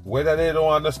 And whether they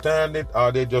don't understand it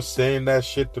or they just saying that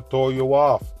shit to throw you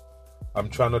off, I'm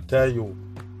trying to tell you,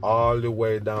 all the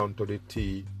way down to the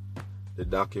T, the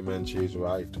documentary is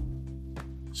right.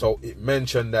 So it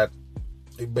mentioned that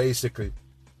basically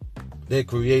they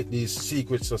create these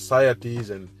secret societies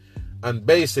and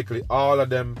basically all of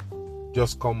them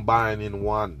just combine in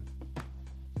one.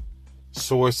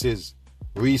 Sources,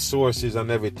 resources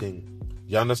and everything.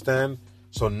 You understand?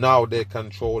 So now they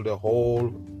control the whole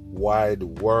wide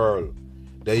world.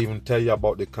 They even tell you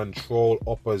about the control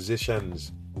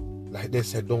oppositions. Like they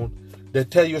said, they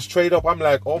tell you straight up. I'm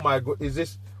like, oh my God, is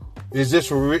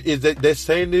they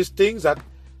saying these things that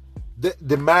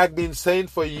the mag been saying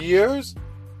for years?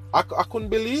 I couldn't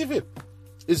believe it.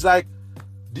 It's like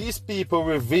these people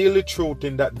reveal the truth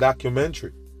in that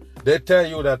documentary. They tell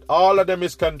you that all of them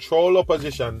is control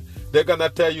opposition. They're gonna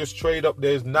tell you straight up,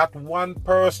 there's not one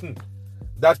person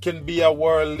that can be a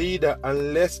world leader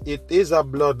unless it is a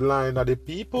bloodline of the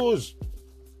peoples.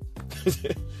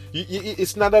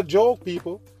 It's not a joke,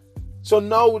 people. So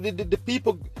now the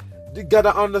people, they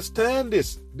gotta understand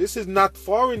this. This is not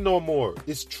foreign no more.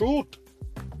 It's truth.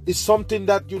 It's something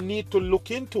that you need to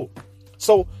look into.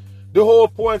 So the whole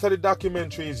point of the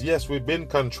documentary is, yes, we've been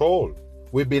controlled.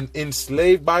 We've been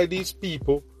enslaved by these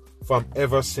people from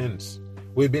ever since.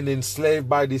 We've been enslaved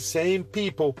by the same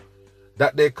people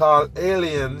that they call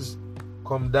aliens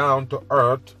come down to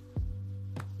earth.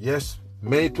 Yes,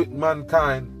 mate with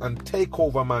mankind and take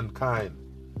over mankind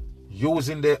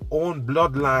using their own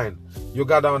bloodline. You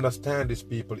gotta understand this,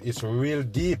 people. It's real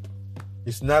deep.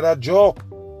 It's not a joke.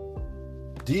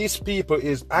 These people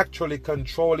is actually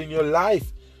controlling your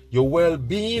life, your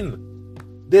well-being.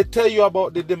 They tell you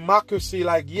about the democracy,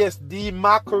 like, yes,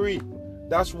 democracy.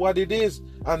 That's what it is.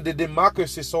 And the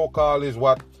democracy, so-called, is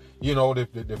what, you know,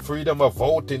 the freedom of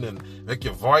voting and make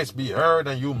your voice be heard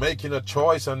and you making a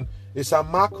choice. And it's a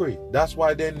mockery. That's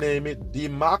why they name it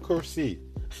democracy.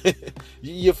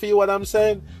 You feel what I'm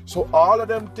saying? So all of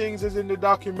them things is in the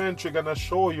documentary gonna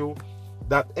show you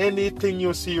that anything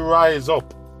you see rise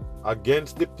up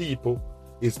against the people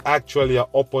is actually an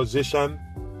opposition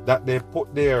that they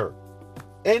put there.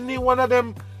 Any one of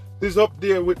them is up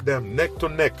there with them, neck to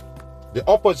neck. The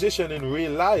opposition in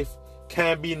real life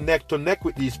can't be neck to neck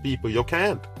with these people. You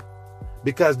can't.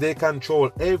 Because they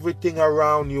control everything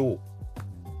around you.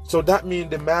 So that means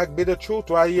the mag be the truth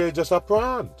right here is just a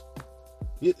plant.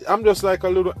 I'm just like a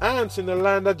little ants in the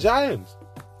land of giants.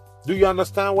 Do you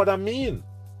understand what I mean?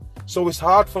 So it's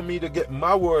hard for me to get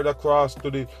my word across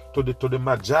to the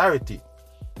majority.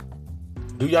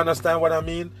 Do you understand what I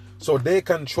mean? So they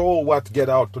control what get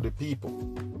out to the people.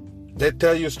 They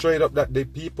tell you straight up that the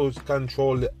people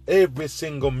control every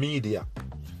single media.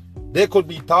 They could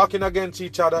be talking against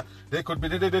each other. They could be...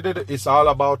 It's all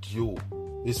about you.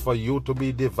 It's for you to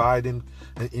be dividing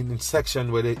in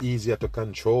section where they're easier to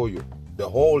control you. The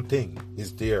whole thing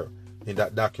is there in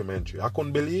that documentary. I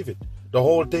couldn't believe it. The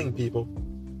whole thing, people.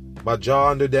 My jaw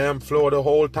on the damn floor the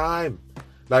whole time.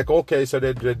 Like, okay, so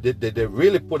they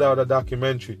really put out a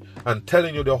documentary and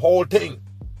telling you the whole thing.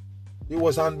 It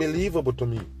was unbelievable to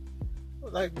me.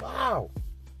 Like, wow.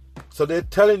 So they're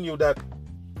telling you that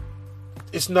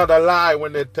it's not a lie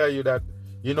when they tell you that,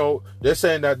 you know, they're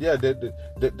saying that, yeah,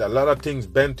 a lot of things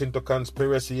bent into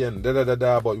conspiracy and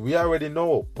da-da-da-da, but we already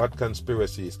know what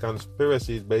conspiracy is.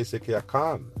 Conspiracy is basically a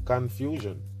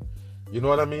confusion. You know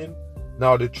what I mean?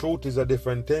 Now, the truth is a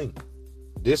different thing.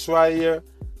 This right here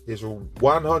is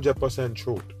 100%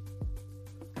 truth.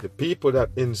 The people that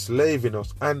enslaving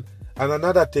us. And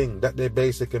another thing that they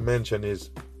basically mention is,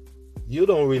 you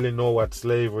don't really know what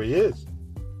slavery is.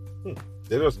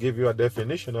 They just give you a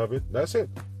definition of it. That's it.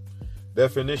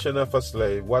 Definition of a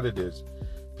slave, what it is.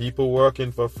 People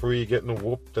working for free, getting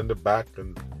whooped in the back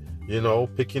and,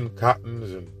 picking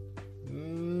cottons.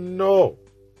 And no.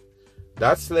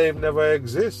 That slave never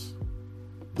exists.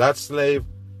 That slave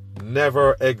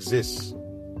never exists.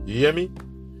 You hear me?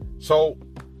 So,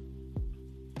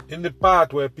 in the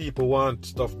part where people want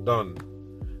stuff done,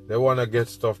 they want to get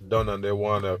stuff done and they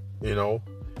want to,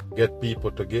 get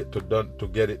people to get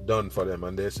it done for them.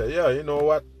 And they say, yeah, you know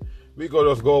what? We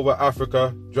just go over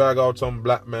Africa, drag out some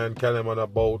black man, carry them on a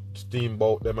boat,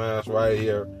 steamboat, them ass right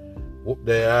here, whoop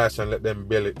their ass and let them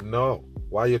build it. No.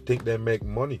 Why you think they make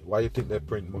money? Why you think they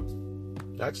print money?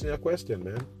 Ask me a question,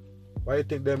 man. Why you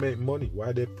think they make money?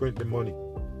 Why they print the money?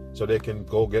 So they can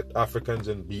go get Africans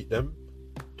and beat them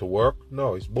to work?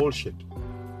 No, it's bullshit.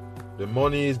 The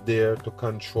money is there to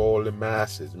control the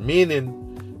masses,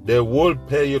 meaning they will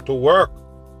pay you to work.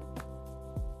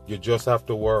 You just have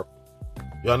to work.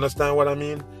 You understand what I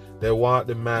mean? They want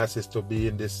the masses to be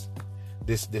in this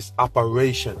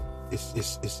operation.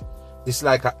 It's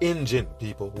like an engine,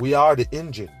 people. We are the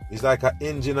engine. It's like an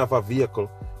engine of a vehicle.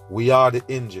 We are the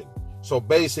engine. So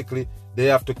basically, they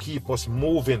have to keep us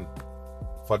moving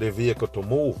for the vehicle to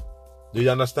move. Do you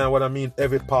understand what I mean?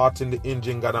 Every part in the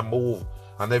engine gotta move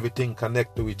and everything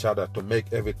connect to each other to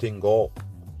make everything go.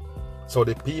 So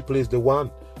the people is the one.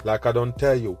 Like I don't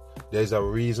tell you, there's a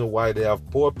reason why they have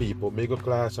poor people, middle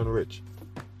class and rich.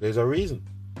 There's a reason.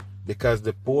 Because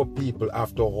the poor people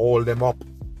have to hold them up.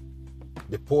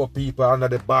 The poor people under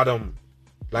the bottom,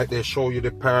 like they show you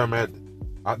the pyramid,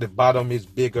 at the bottom is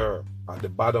bigger, at the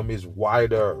bottom is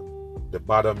wider, the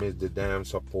bottom is the damn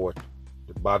support.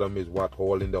 The bottom is what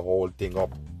holding the whole thing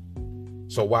up.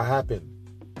 So what happened?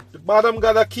 The bottom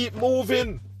gotta keep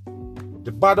moving.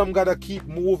 The bottom gotta keep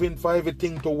moving for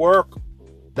everything to work.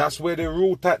 That's where the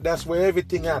root at, that's where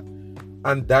everything at.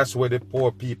 And that's where the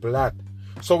poor people at.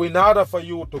 So in order for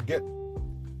you to get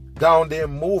down there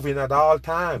moving at all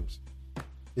times,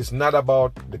 it's not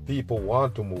about the people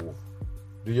want to move.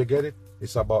 Do you get it?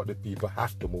 It's about the people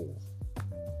have to move.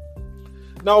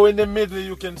 Now in the middle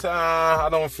you can say, I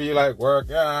don't feel like work,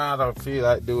 I don't feel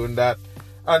like doing that.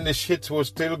 And the shit will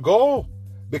still go.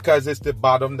 Because it's the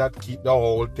bottom that keep the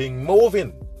whole thing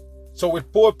moving. So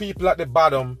with poor people at the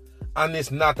bottom, and it's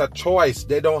not a choice.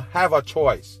 They don't have a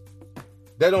choice.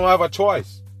 They don't have a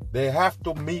choice. They have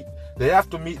to meet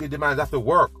the demands, they have to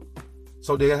work.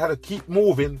 So they have to keep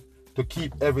moving to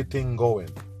keep everything going.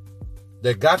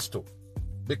 They got to.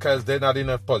 Because they're not in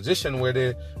a position where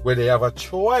they have a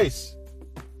choice.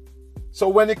 So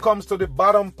when it comes to the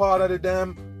bottom part of the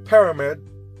damn pyramid,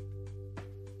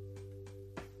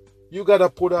 you gotta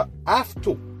put a have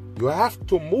to. You have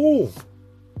to move.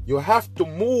 You have to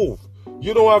move.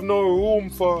 You don't have no room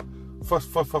for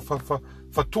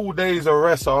 2 days of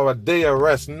rest or a day of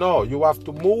rest. No, you have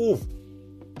to move.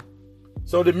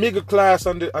 So the middle class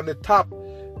on the top,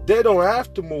 they don't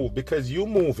have to move because you're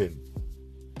moving.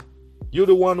 You're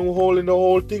the one who holding the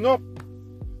whole thing up.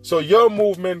 So your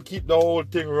movement keep the whole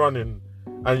thing running,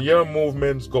 and your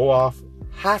movements go off.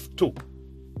 Have to.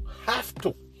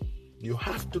 You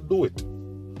have to do it.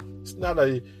 It's not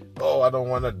I don't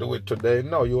want to do it today.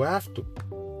 No, you have to.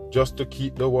 Just to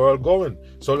keep the world going.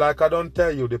 So like I don't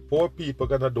tell you, the poor people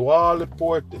gonna do all the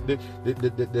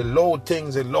low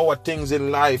things and lower things in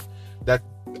life that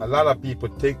a lot of people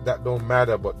think that don't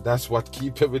matter, but that's what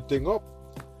keep everything up.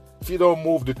 If you don't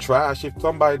move the trash, if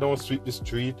somebody don't sweep the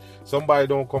street, somebody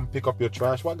don't come pick up your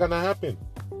trash, what gonna happen?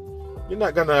 You're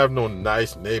not gonna have no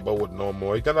nice neighborhood no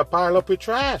more. You're gonna pile up your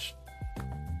trash.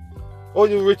 All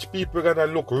you rich people are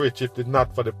gonna look rich if it's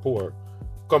not for the poor.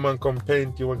 Come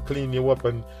paint you and clean you up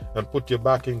and put you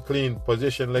back in clean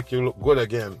position like you look good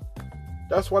again.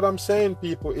 That's what I'm saying,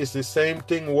 people. It's the same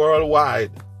thing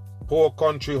worldwide. Poor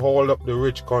country hold up the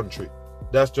rich country.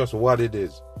 That's just what it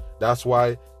is. That's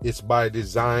why it's by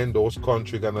design those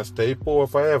countries gonna stay poor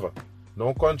forever.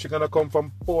 No country gonna come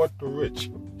from poor to rich.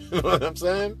 You know what I'm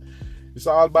saying? It's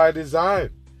all by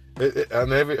design.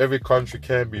 And every country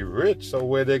can be rich, so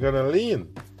where they gonna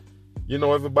lean? You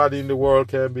know, everybody in the world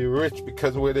can be rich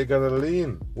because where they gonna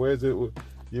lean? Where's it?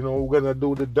 You know, we're gonna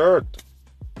do the dirt.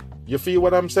 You feel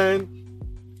what I'm saying?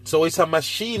 So it's a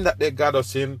machine that they got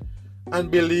us in,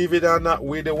 and believe it or not,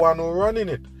 we're the one who running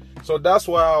it. So that's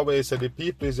why I always say the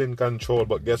people is in control,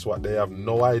 but guess what? They have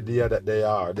no idea that they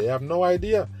are. They have no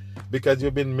idea because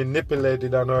you've been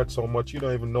manipulated on earth so much you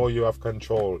don't even know you have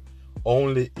control.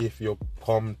 Only if you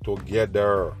come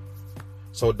together.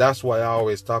 So that's why I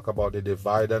always talk about the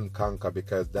divide and conquer,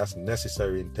 because that's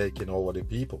necessary in taking over the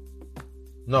people.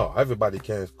 No, everybody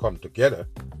can't come together.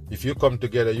 If you come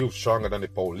together, you're stronger than the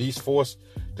police force.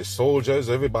 the soldiers,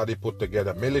 everybody put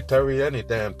together, military, any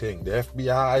damn thing. The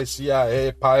FBI,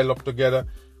 CIA pile up together.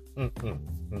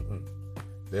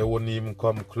 They wouldn't even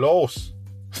come close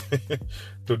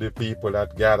to the people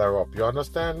that gather up. You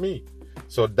understand me?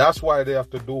 So that's why they have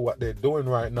to do what they're doing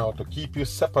right now, to keep you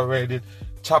separated,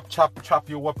 chop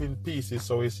you up in pieces,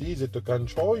 so it's easy to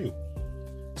control you.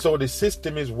 So the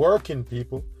system is working,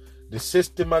 people. The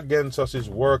system against us is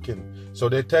working. So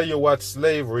they tell you what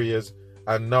slavery is,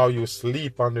 and now you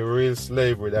sleep on the real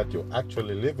slavery that you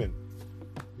actually live in.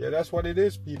 Yeah, that's what it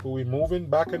is, people. We're moving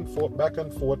back and forth.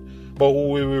 But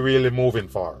who are we really moving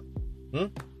for?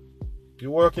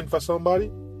 You working for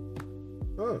somebody?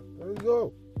 There you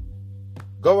go.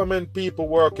 Government people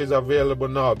work is available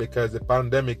now because the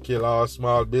pandemic killed our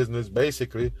small business,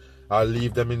 basically. I'll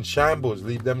leave them in shambles,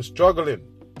 leave them struggling.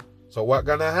 So what's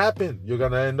gonna happen? You're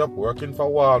gonna end up working for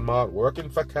Walmart, working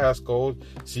for Costco,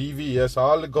 CVS,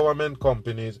 all the government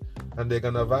companies, and they're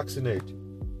gonna vaccinate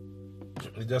you.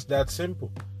 It's just that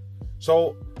simple.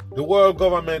 So the world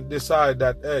government decide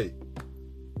that, hey,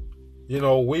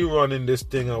 we running this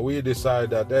thing, and we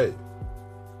decide that, hey,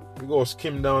 we go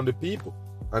skim down the people.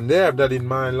 And they have that in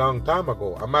mind long time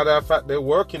ago. A matter of fact, they're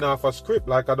working off a script,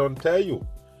 like I don't tell you.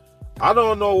 I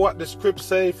don't know what the script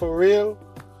say for real,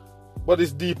 but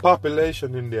it's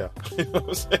depopulation in there. You know what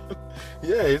I'm saying?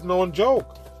 Yeah, it's no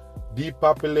joke.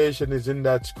 Depopulation is in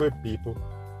that script, people.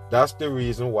 That's the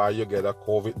reason why you get a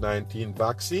COVID-19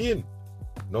 vaccine.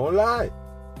 No lie.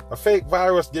 A fake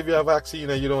virus give you a vaccine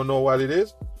and you don't know what it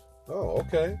is? Oh,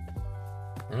 okay.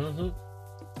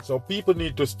 So people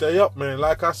need to stay up, man.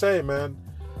 Like I say, man,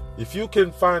 if you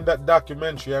can find that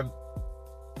documentary, and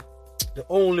the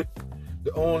only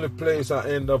place I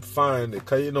end up finding,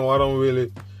 because I don't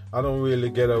really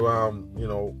get around,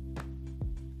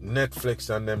 Netflix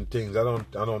and them things. I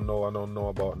don't know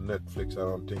about Netflix. I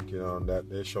don't think on that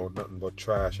they show nothing but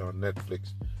trash on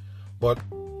Netflix. But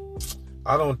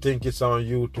I don't think it's on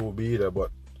YouTube either.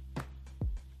 But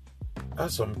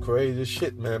that's some crazy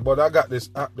shit, man. But I got this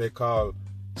app they call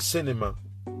Cinema.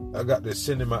 I got the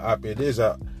Cinema app. It is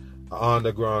a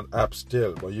underground app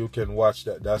still, but you can watch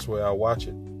that. That's where I watch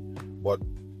it. But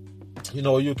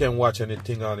you can watch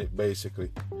anything on it basically.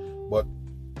 But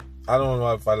I don't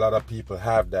know if a lot of people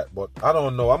have that, but I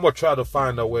don't know. I'm gonna try to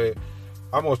find a way.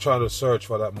 I'm gonna try to search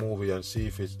for that movie and see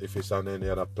if it's on any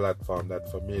other platform that's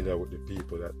familiar with the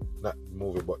people, that not the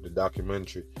movie but the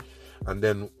documentary. And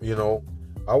then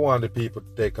I want the people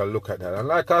to take a look at that. And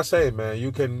like I say, man,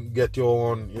 you can get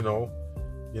your own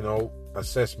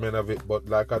assessment of it. But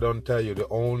like I don't tell you, the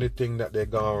only thing that they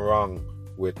gone wrong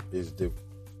with is the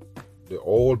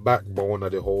old backbone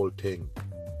of the whole thing.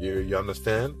 You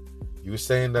understand? You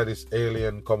saying that it's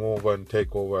alien come over and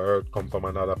take over Earth, come from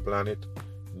another planet?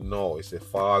 No, it's the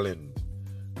fallen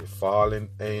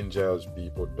angels,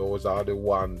 people. Those are the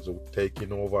ones who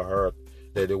taking over Earth.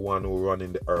 They're the one who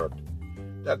running the Earth.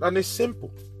 And it's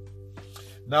simple.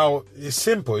 Now it's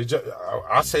simple.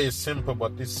 I say it's simple,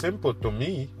 but it's simple to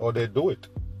me, or they do it.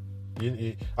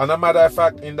 And a matter of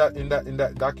fact, in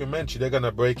that documentary, they're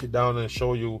gonna break it down and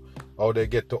show you how they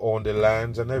get to own the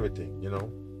lands and everything.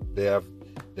 They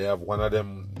have one of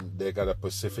them. They got a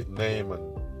specific name,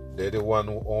 and they're the one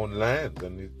who own lands,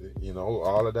 and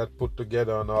all of that put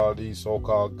together, and all these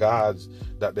so-called gods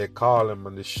that they call them,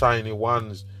 and the shiny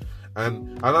ones.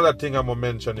 And another thing I'm gonna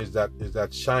mention is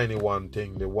that shiny one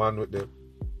thing, the one with the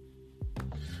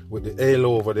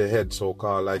halo over the head,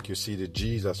 so-called, like you see the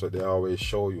Jesus what they always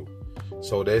show you.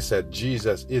 So they said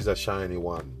Jesus is a shiny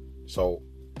one. So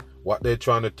what they're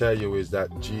trying to tell you is that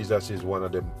Jesus is one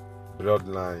of the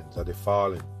bloodlines of the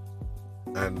fallen,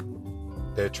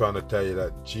 and they're trying to tell you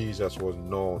that Jesus was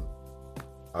known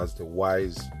as the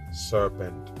wise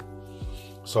serpent.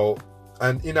 So,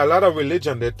 and in a lot of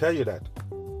religion they tell you that.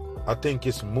 I think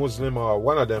it's Muslim or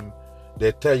one of them,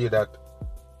 they tell you that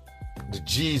the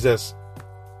Jesus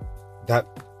that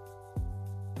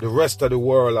the rest of the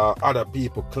world or other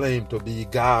people claim to be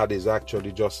God is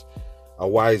actually just a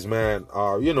wise man,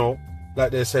 or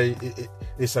like they say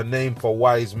it's a name for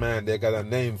wise man. They got a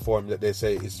name for him that they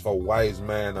say it's for wise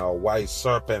man or wise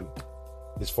serpent.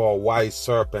 It's for a wise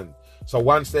serpent. So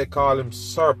once they call him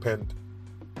serpent,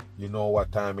 you know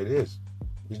what time it is.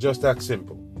 It's just that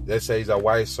simple. They say he's a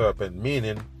wise serpent,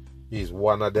 meaning he's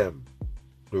one of them.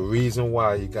 The reason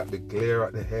why he got the glare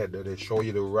at the head, that they show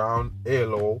you the round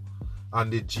halo on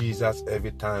the Jesus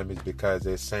every time, is because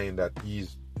they're saying that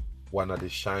he's one of the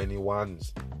shiny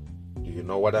ones. Do you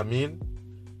know what I mean?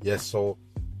 Yes, so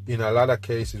in a lot of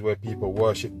cases where people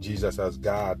worship Jesus as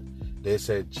God, they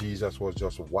say Jesus was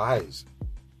just wise,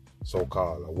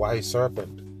 so-called, a wise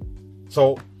serpent.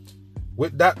 So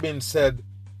with that being said,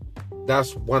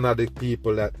 that's one of the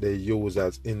people that they use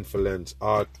as influence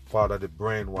or part of the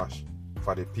brainwash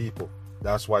for the people.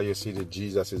 That's why you see that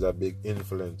Jesus is a big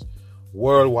influence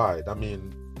worldwide. I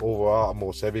mean, over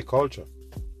almost every culture,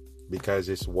 because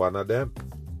it's one of them.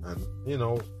 And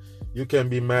you can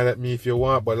be mad at me if you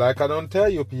want, but like I don't tell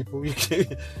you, people, you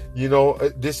can,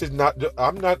 this is not.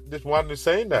 I'm not the one who's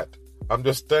saying that. I'm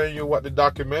just telling you what the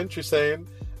documentary's saying,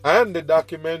 and the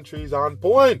documentary is on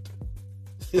point.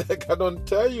 Like I don't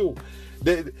tell you.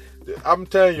 I'm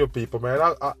telling you, people,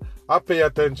 man. I pay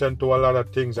attention to a lot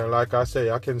of things, and like I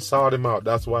say, I can sort him out.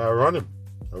 That's why I run him.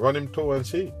 I run him too and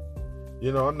see.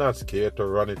 I'm not scared to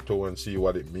run it too and see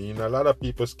what it means. A lot of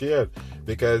people scared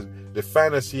because the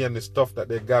fantasy and the stuff that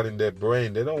they got in their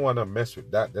brain, they don't want to mess with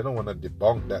that. They don't want to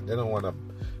debunk that. They don't want to,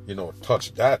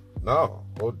 touch that. No,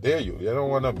 how dare you? They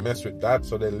don't want to mess with that,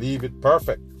 so they leave it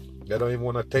perfect. They don't even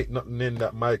want to take nothing in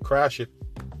that might crash it.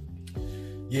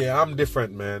 Yeah, I'm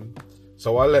different, man.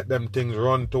 So I let them things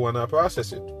run too and I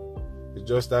process it. It's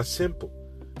just that simple.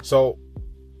 So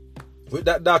with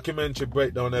that documentary,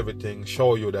 break down everything,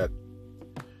 show you that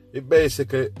it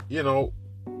basically,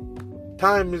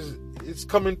 time is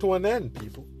coming to an end,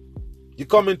 people. You're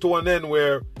coming to an end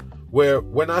where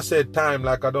when I say time,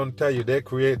 like I don't tell you, they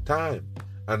create time.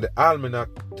 And the almanac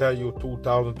tell you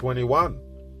 2021.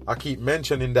 I keep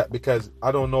mentioning that because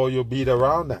I don't know you'll be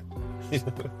around that.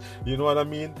 You know what I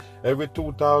mean? Every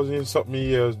 2,000 something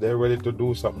years, they're ready to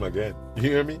do something again. You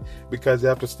hear me? Because they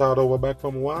have to start over back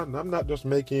from one. I'm not just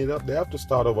making it up. They have to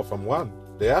start over from one.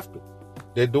 They have to.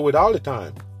 They do it all the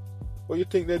time. Well, you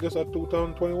think they just at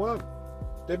 2021?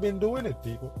 They've been doing it,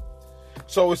 people.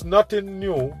 So it's nothing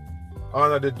new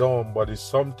under the dome, but it's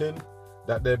something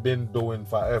that they've been doing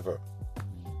forever.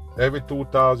 Every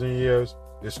 2,000 years,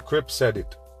 the script said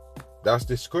it. That's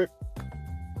the script.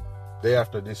 They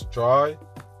have to destroy,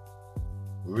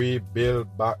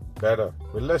 rebuild back better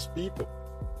with less people.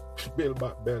 Build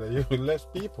back better with less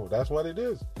people. That's what it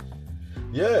is.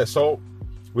 Yeah, so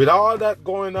with all that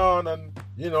going on, and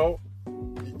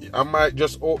I might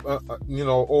just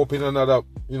open another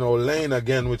lane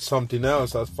again with something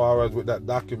else as far as with that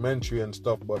documentary and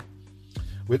stuff. But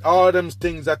with all them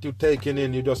things that you're taking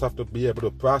in, you just have to be able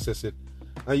to process it.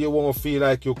 And you won't feel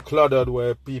like you're cluttered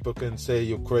where people can say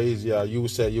you're crazy or you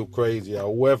say you're crazy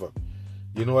or whoever.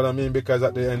 You know what I mean? Because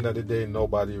at the end of the day,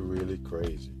 nobody really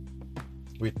crazy.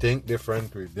 We think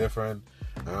different, we're different.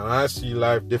 And I see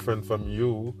life different from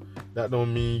you. That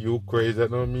don't mean you crazy,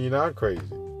 that don't mean I'm crazy.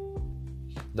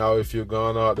 Now, if you're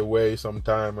gone out the way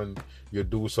sometime and you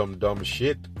do some dumb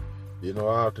shit,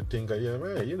 I have to think,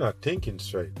 man, you're not thinking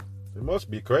straight. It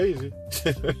must be crazy.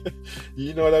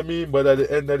 You know what I mean? But at the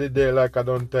end of the day, like I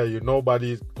don't tell you,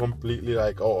 nobody's completely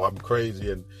like, oh, I'm crazy,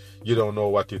 and you don't know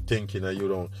what you're thinking, and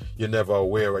you're never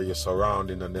aware of your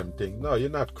surrounding and them things. No, you're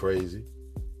not crazy.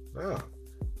 No.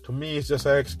 To me, it's just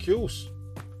an excuse.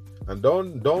 And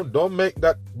don't make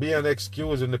that be an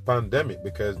excuse in the pandemic,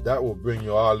 because that will bring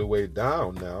you all the way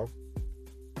down now.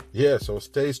 Yeah, so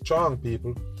stay strong,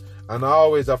 people. And I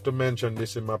always have to mention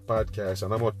this in my podcast,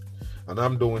 and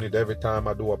I'm doing it every time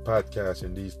I do a podcast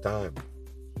in these times.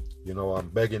 I'm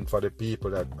begging for the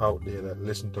people that out there that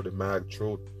listen to the Mag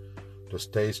Truth to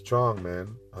stay strong,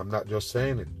 man. I'm not just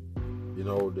saying it.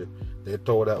 They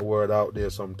throw that word out there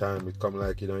sometimes. It come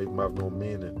like it don't even have no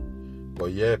meaning.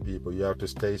 But yeah, people, you have to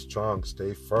stay strong,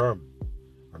 stay firm.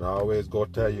 And I always go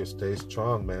tell you, stay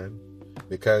strong, man.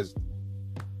 Because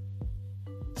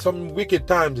some wicked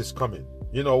times is coming.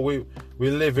 We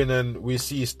living and we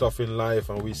see stuff in life,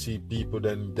 and we see people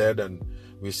then dead, and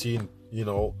we see,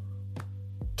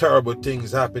 terrible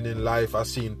things happen in life. I've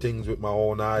seen things with my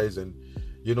own eyes, and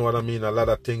you know what I mean? A lot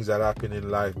of things that happen in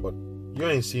life, but you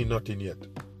ain't seen nothing yet.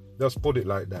 Just put it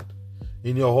like that.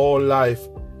 In your whole life,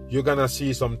 you're gonna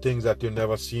see some things that you've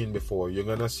never seen before. You're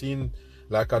gonna see,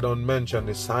 like I don't mention,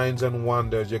 the signs and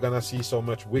wonders. You're gonna see so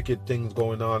much wicked things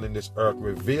going on in this earth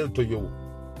revealed to you.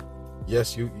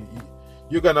 Yes,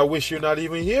 you're gonna wish you're not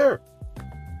even here.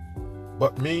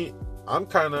 But me, I'm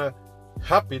kind of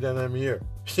happy that I'm here.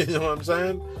 You know what I'm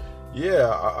saying?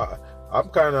 Yeah, I'm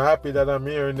kind of happy that I'm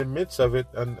here in the midst of it,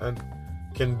 and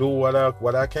can do what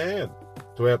I can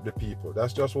to help the people.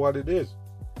 That's just what it is.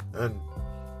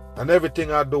 And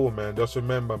everything I do, man, just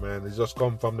remember, man, it just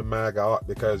come from the MAGA heart,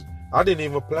 because I didn't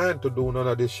even plan to do none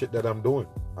of this shit that I'm doing.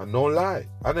 And no lie,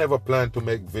 I never planned to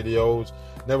make videos,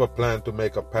 never planned to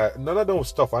make none of those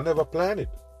stuff. I never planned it.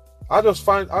 I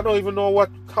don't even know what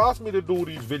caused me to do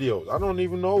these videos. I don't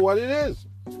even know what it is.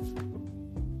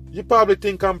 You probably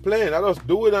think I'm playing. I just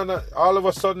do it, and all of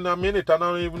a sudden I'm in it. I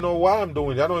don't even know why I'm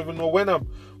doing it. I don't even know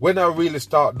when I really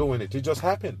start doing it. It just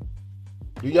happened.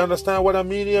 Do you understand what I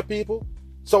mean here, people?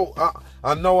 So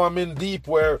I know I'm in deep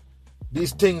where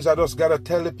these things I just gotta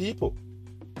tell the people.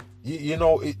 You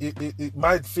know, it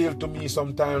might feel to me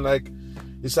sometimes like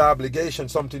it's an obligation,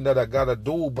 something that I gotta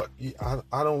do, but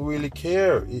I don't really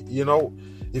care. You know,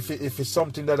 if it's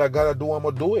something that I gotta do, I'm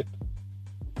gonna do it.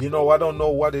 You know, I don't know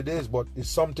what it is, but it's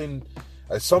something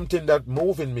that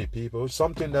moving me, people. It's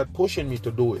something that pushing me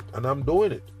to do it, and I'm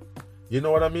doing it. You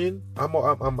know what I mean?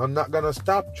 I'm not gonna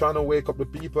stop trying to wake up the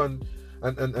people,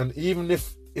 and even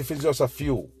if it's just a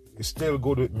few, it's still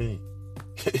good with me.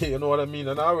 You know what I mean?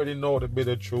 And I already know the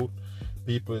bitter truth.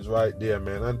 People is right there,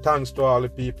 man. And thanks to all the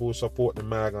people who support the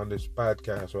mag on this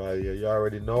podcast right here. You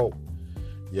already know.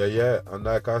 Yeah. And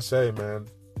like I say, man,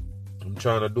 I'm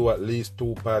trying to do at least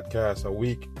 2 podcasts a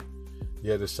week.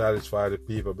 Yeah, to satisfy the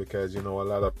people, because, you know, a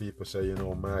lot of people say, you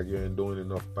know, mag, you ain't doing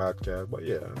enough podcasts. But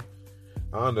yeah,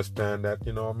 I understand that,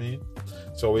 you know what I mean?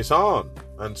 So it's on.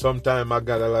 And sometimes I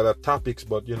got a lot of topics,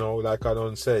 but, you know, like I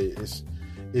don't say,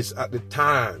 it's at the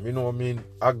time, you know what I mean?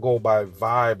 I go by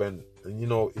vibe and you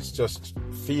know, it's just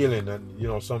feeling, and, you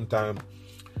know, sometimes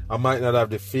I might not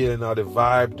have the feeling or the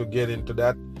vibe to get into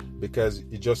that, because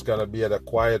you just gotta be at a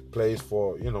quiet place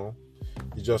for, you know,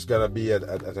 you just gotta be at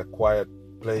a quiet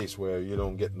place where you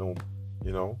don't get no,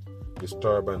 you know,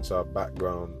 disturbance or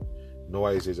background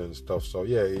noises and stuff. So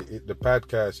yeah, the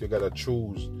podcast, you gotta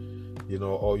choose, you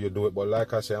know, how you do it. But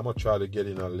like I say, I'm gonna try to get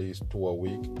in at least 2 a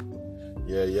week.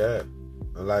 Yeah.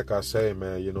 And like I say,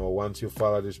 man, you know, once you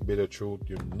follow this bitter truth,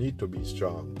 you need to be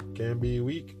strong. Can't be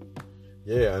weak.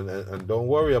 Yeah, and don't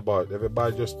worry about it.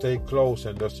 Everybody just stay close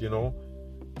and just, you know,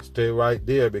 stay right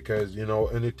there, because, you know,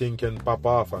 anything can pop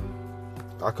off. And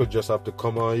I could just have to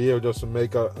come on here just to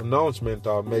make an announcement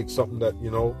or make something that,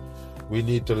 you know, we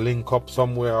need to link up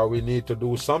somewhere, or we need to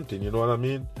do something, you know what I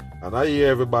mean? And I hear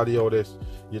everybody all this,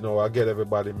 you know, I get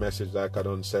everybody message like I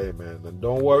don't say, man. And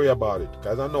don't worry about it,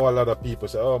 because I know a lot of people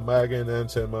say, oh, Mag ain't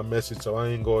answering my message, so I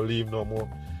ain't gonna leave no more.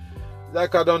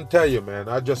 Like I don't tell you, man.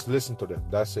 I just listen to them.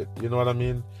 That's it. You know what I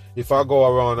mean? If I go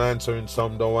around answering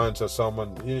some, don't answer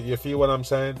someone, you feel what I'm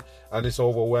saying? And it's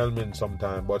overwhelming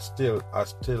sometimes, but still, I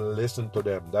still listen to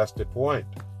them. That's the point.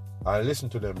 I listen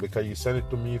to them because you send it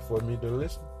to me for me to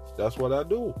listen. That's what I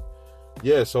do.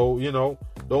 Yeah, so, you know,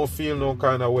 don't feel no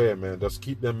kind of way, man. Just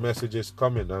keep them messages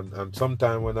coming. And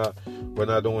sometimes when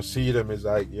I don't see them, it's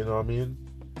like, you know what I mean?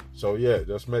 So, yeah,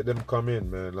 just make them come in,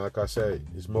 man. Like I say,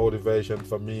 it's motivation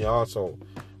for me also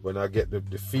when I get the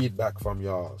feedback from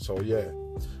y'all. So, yeah.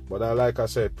 But like I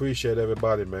say, appreciate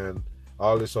everybody, man.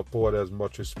 All the supporters,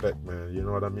 much respect, man. You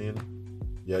know what I mean?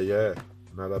 Yeah.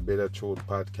 Another Bitter Truth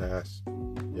podcast.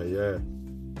 Yeah.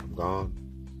 I'm gone.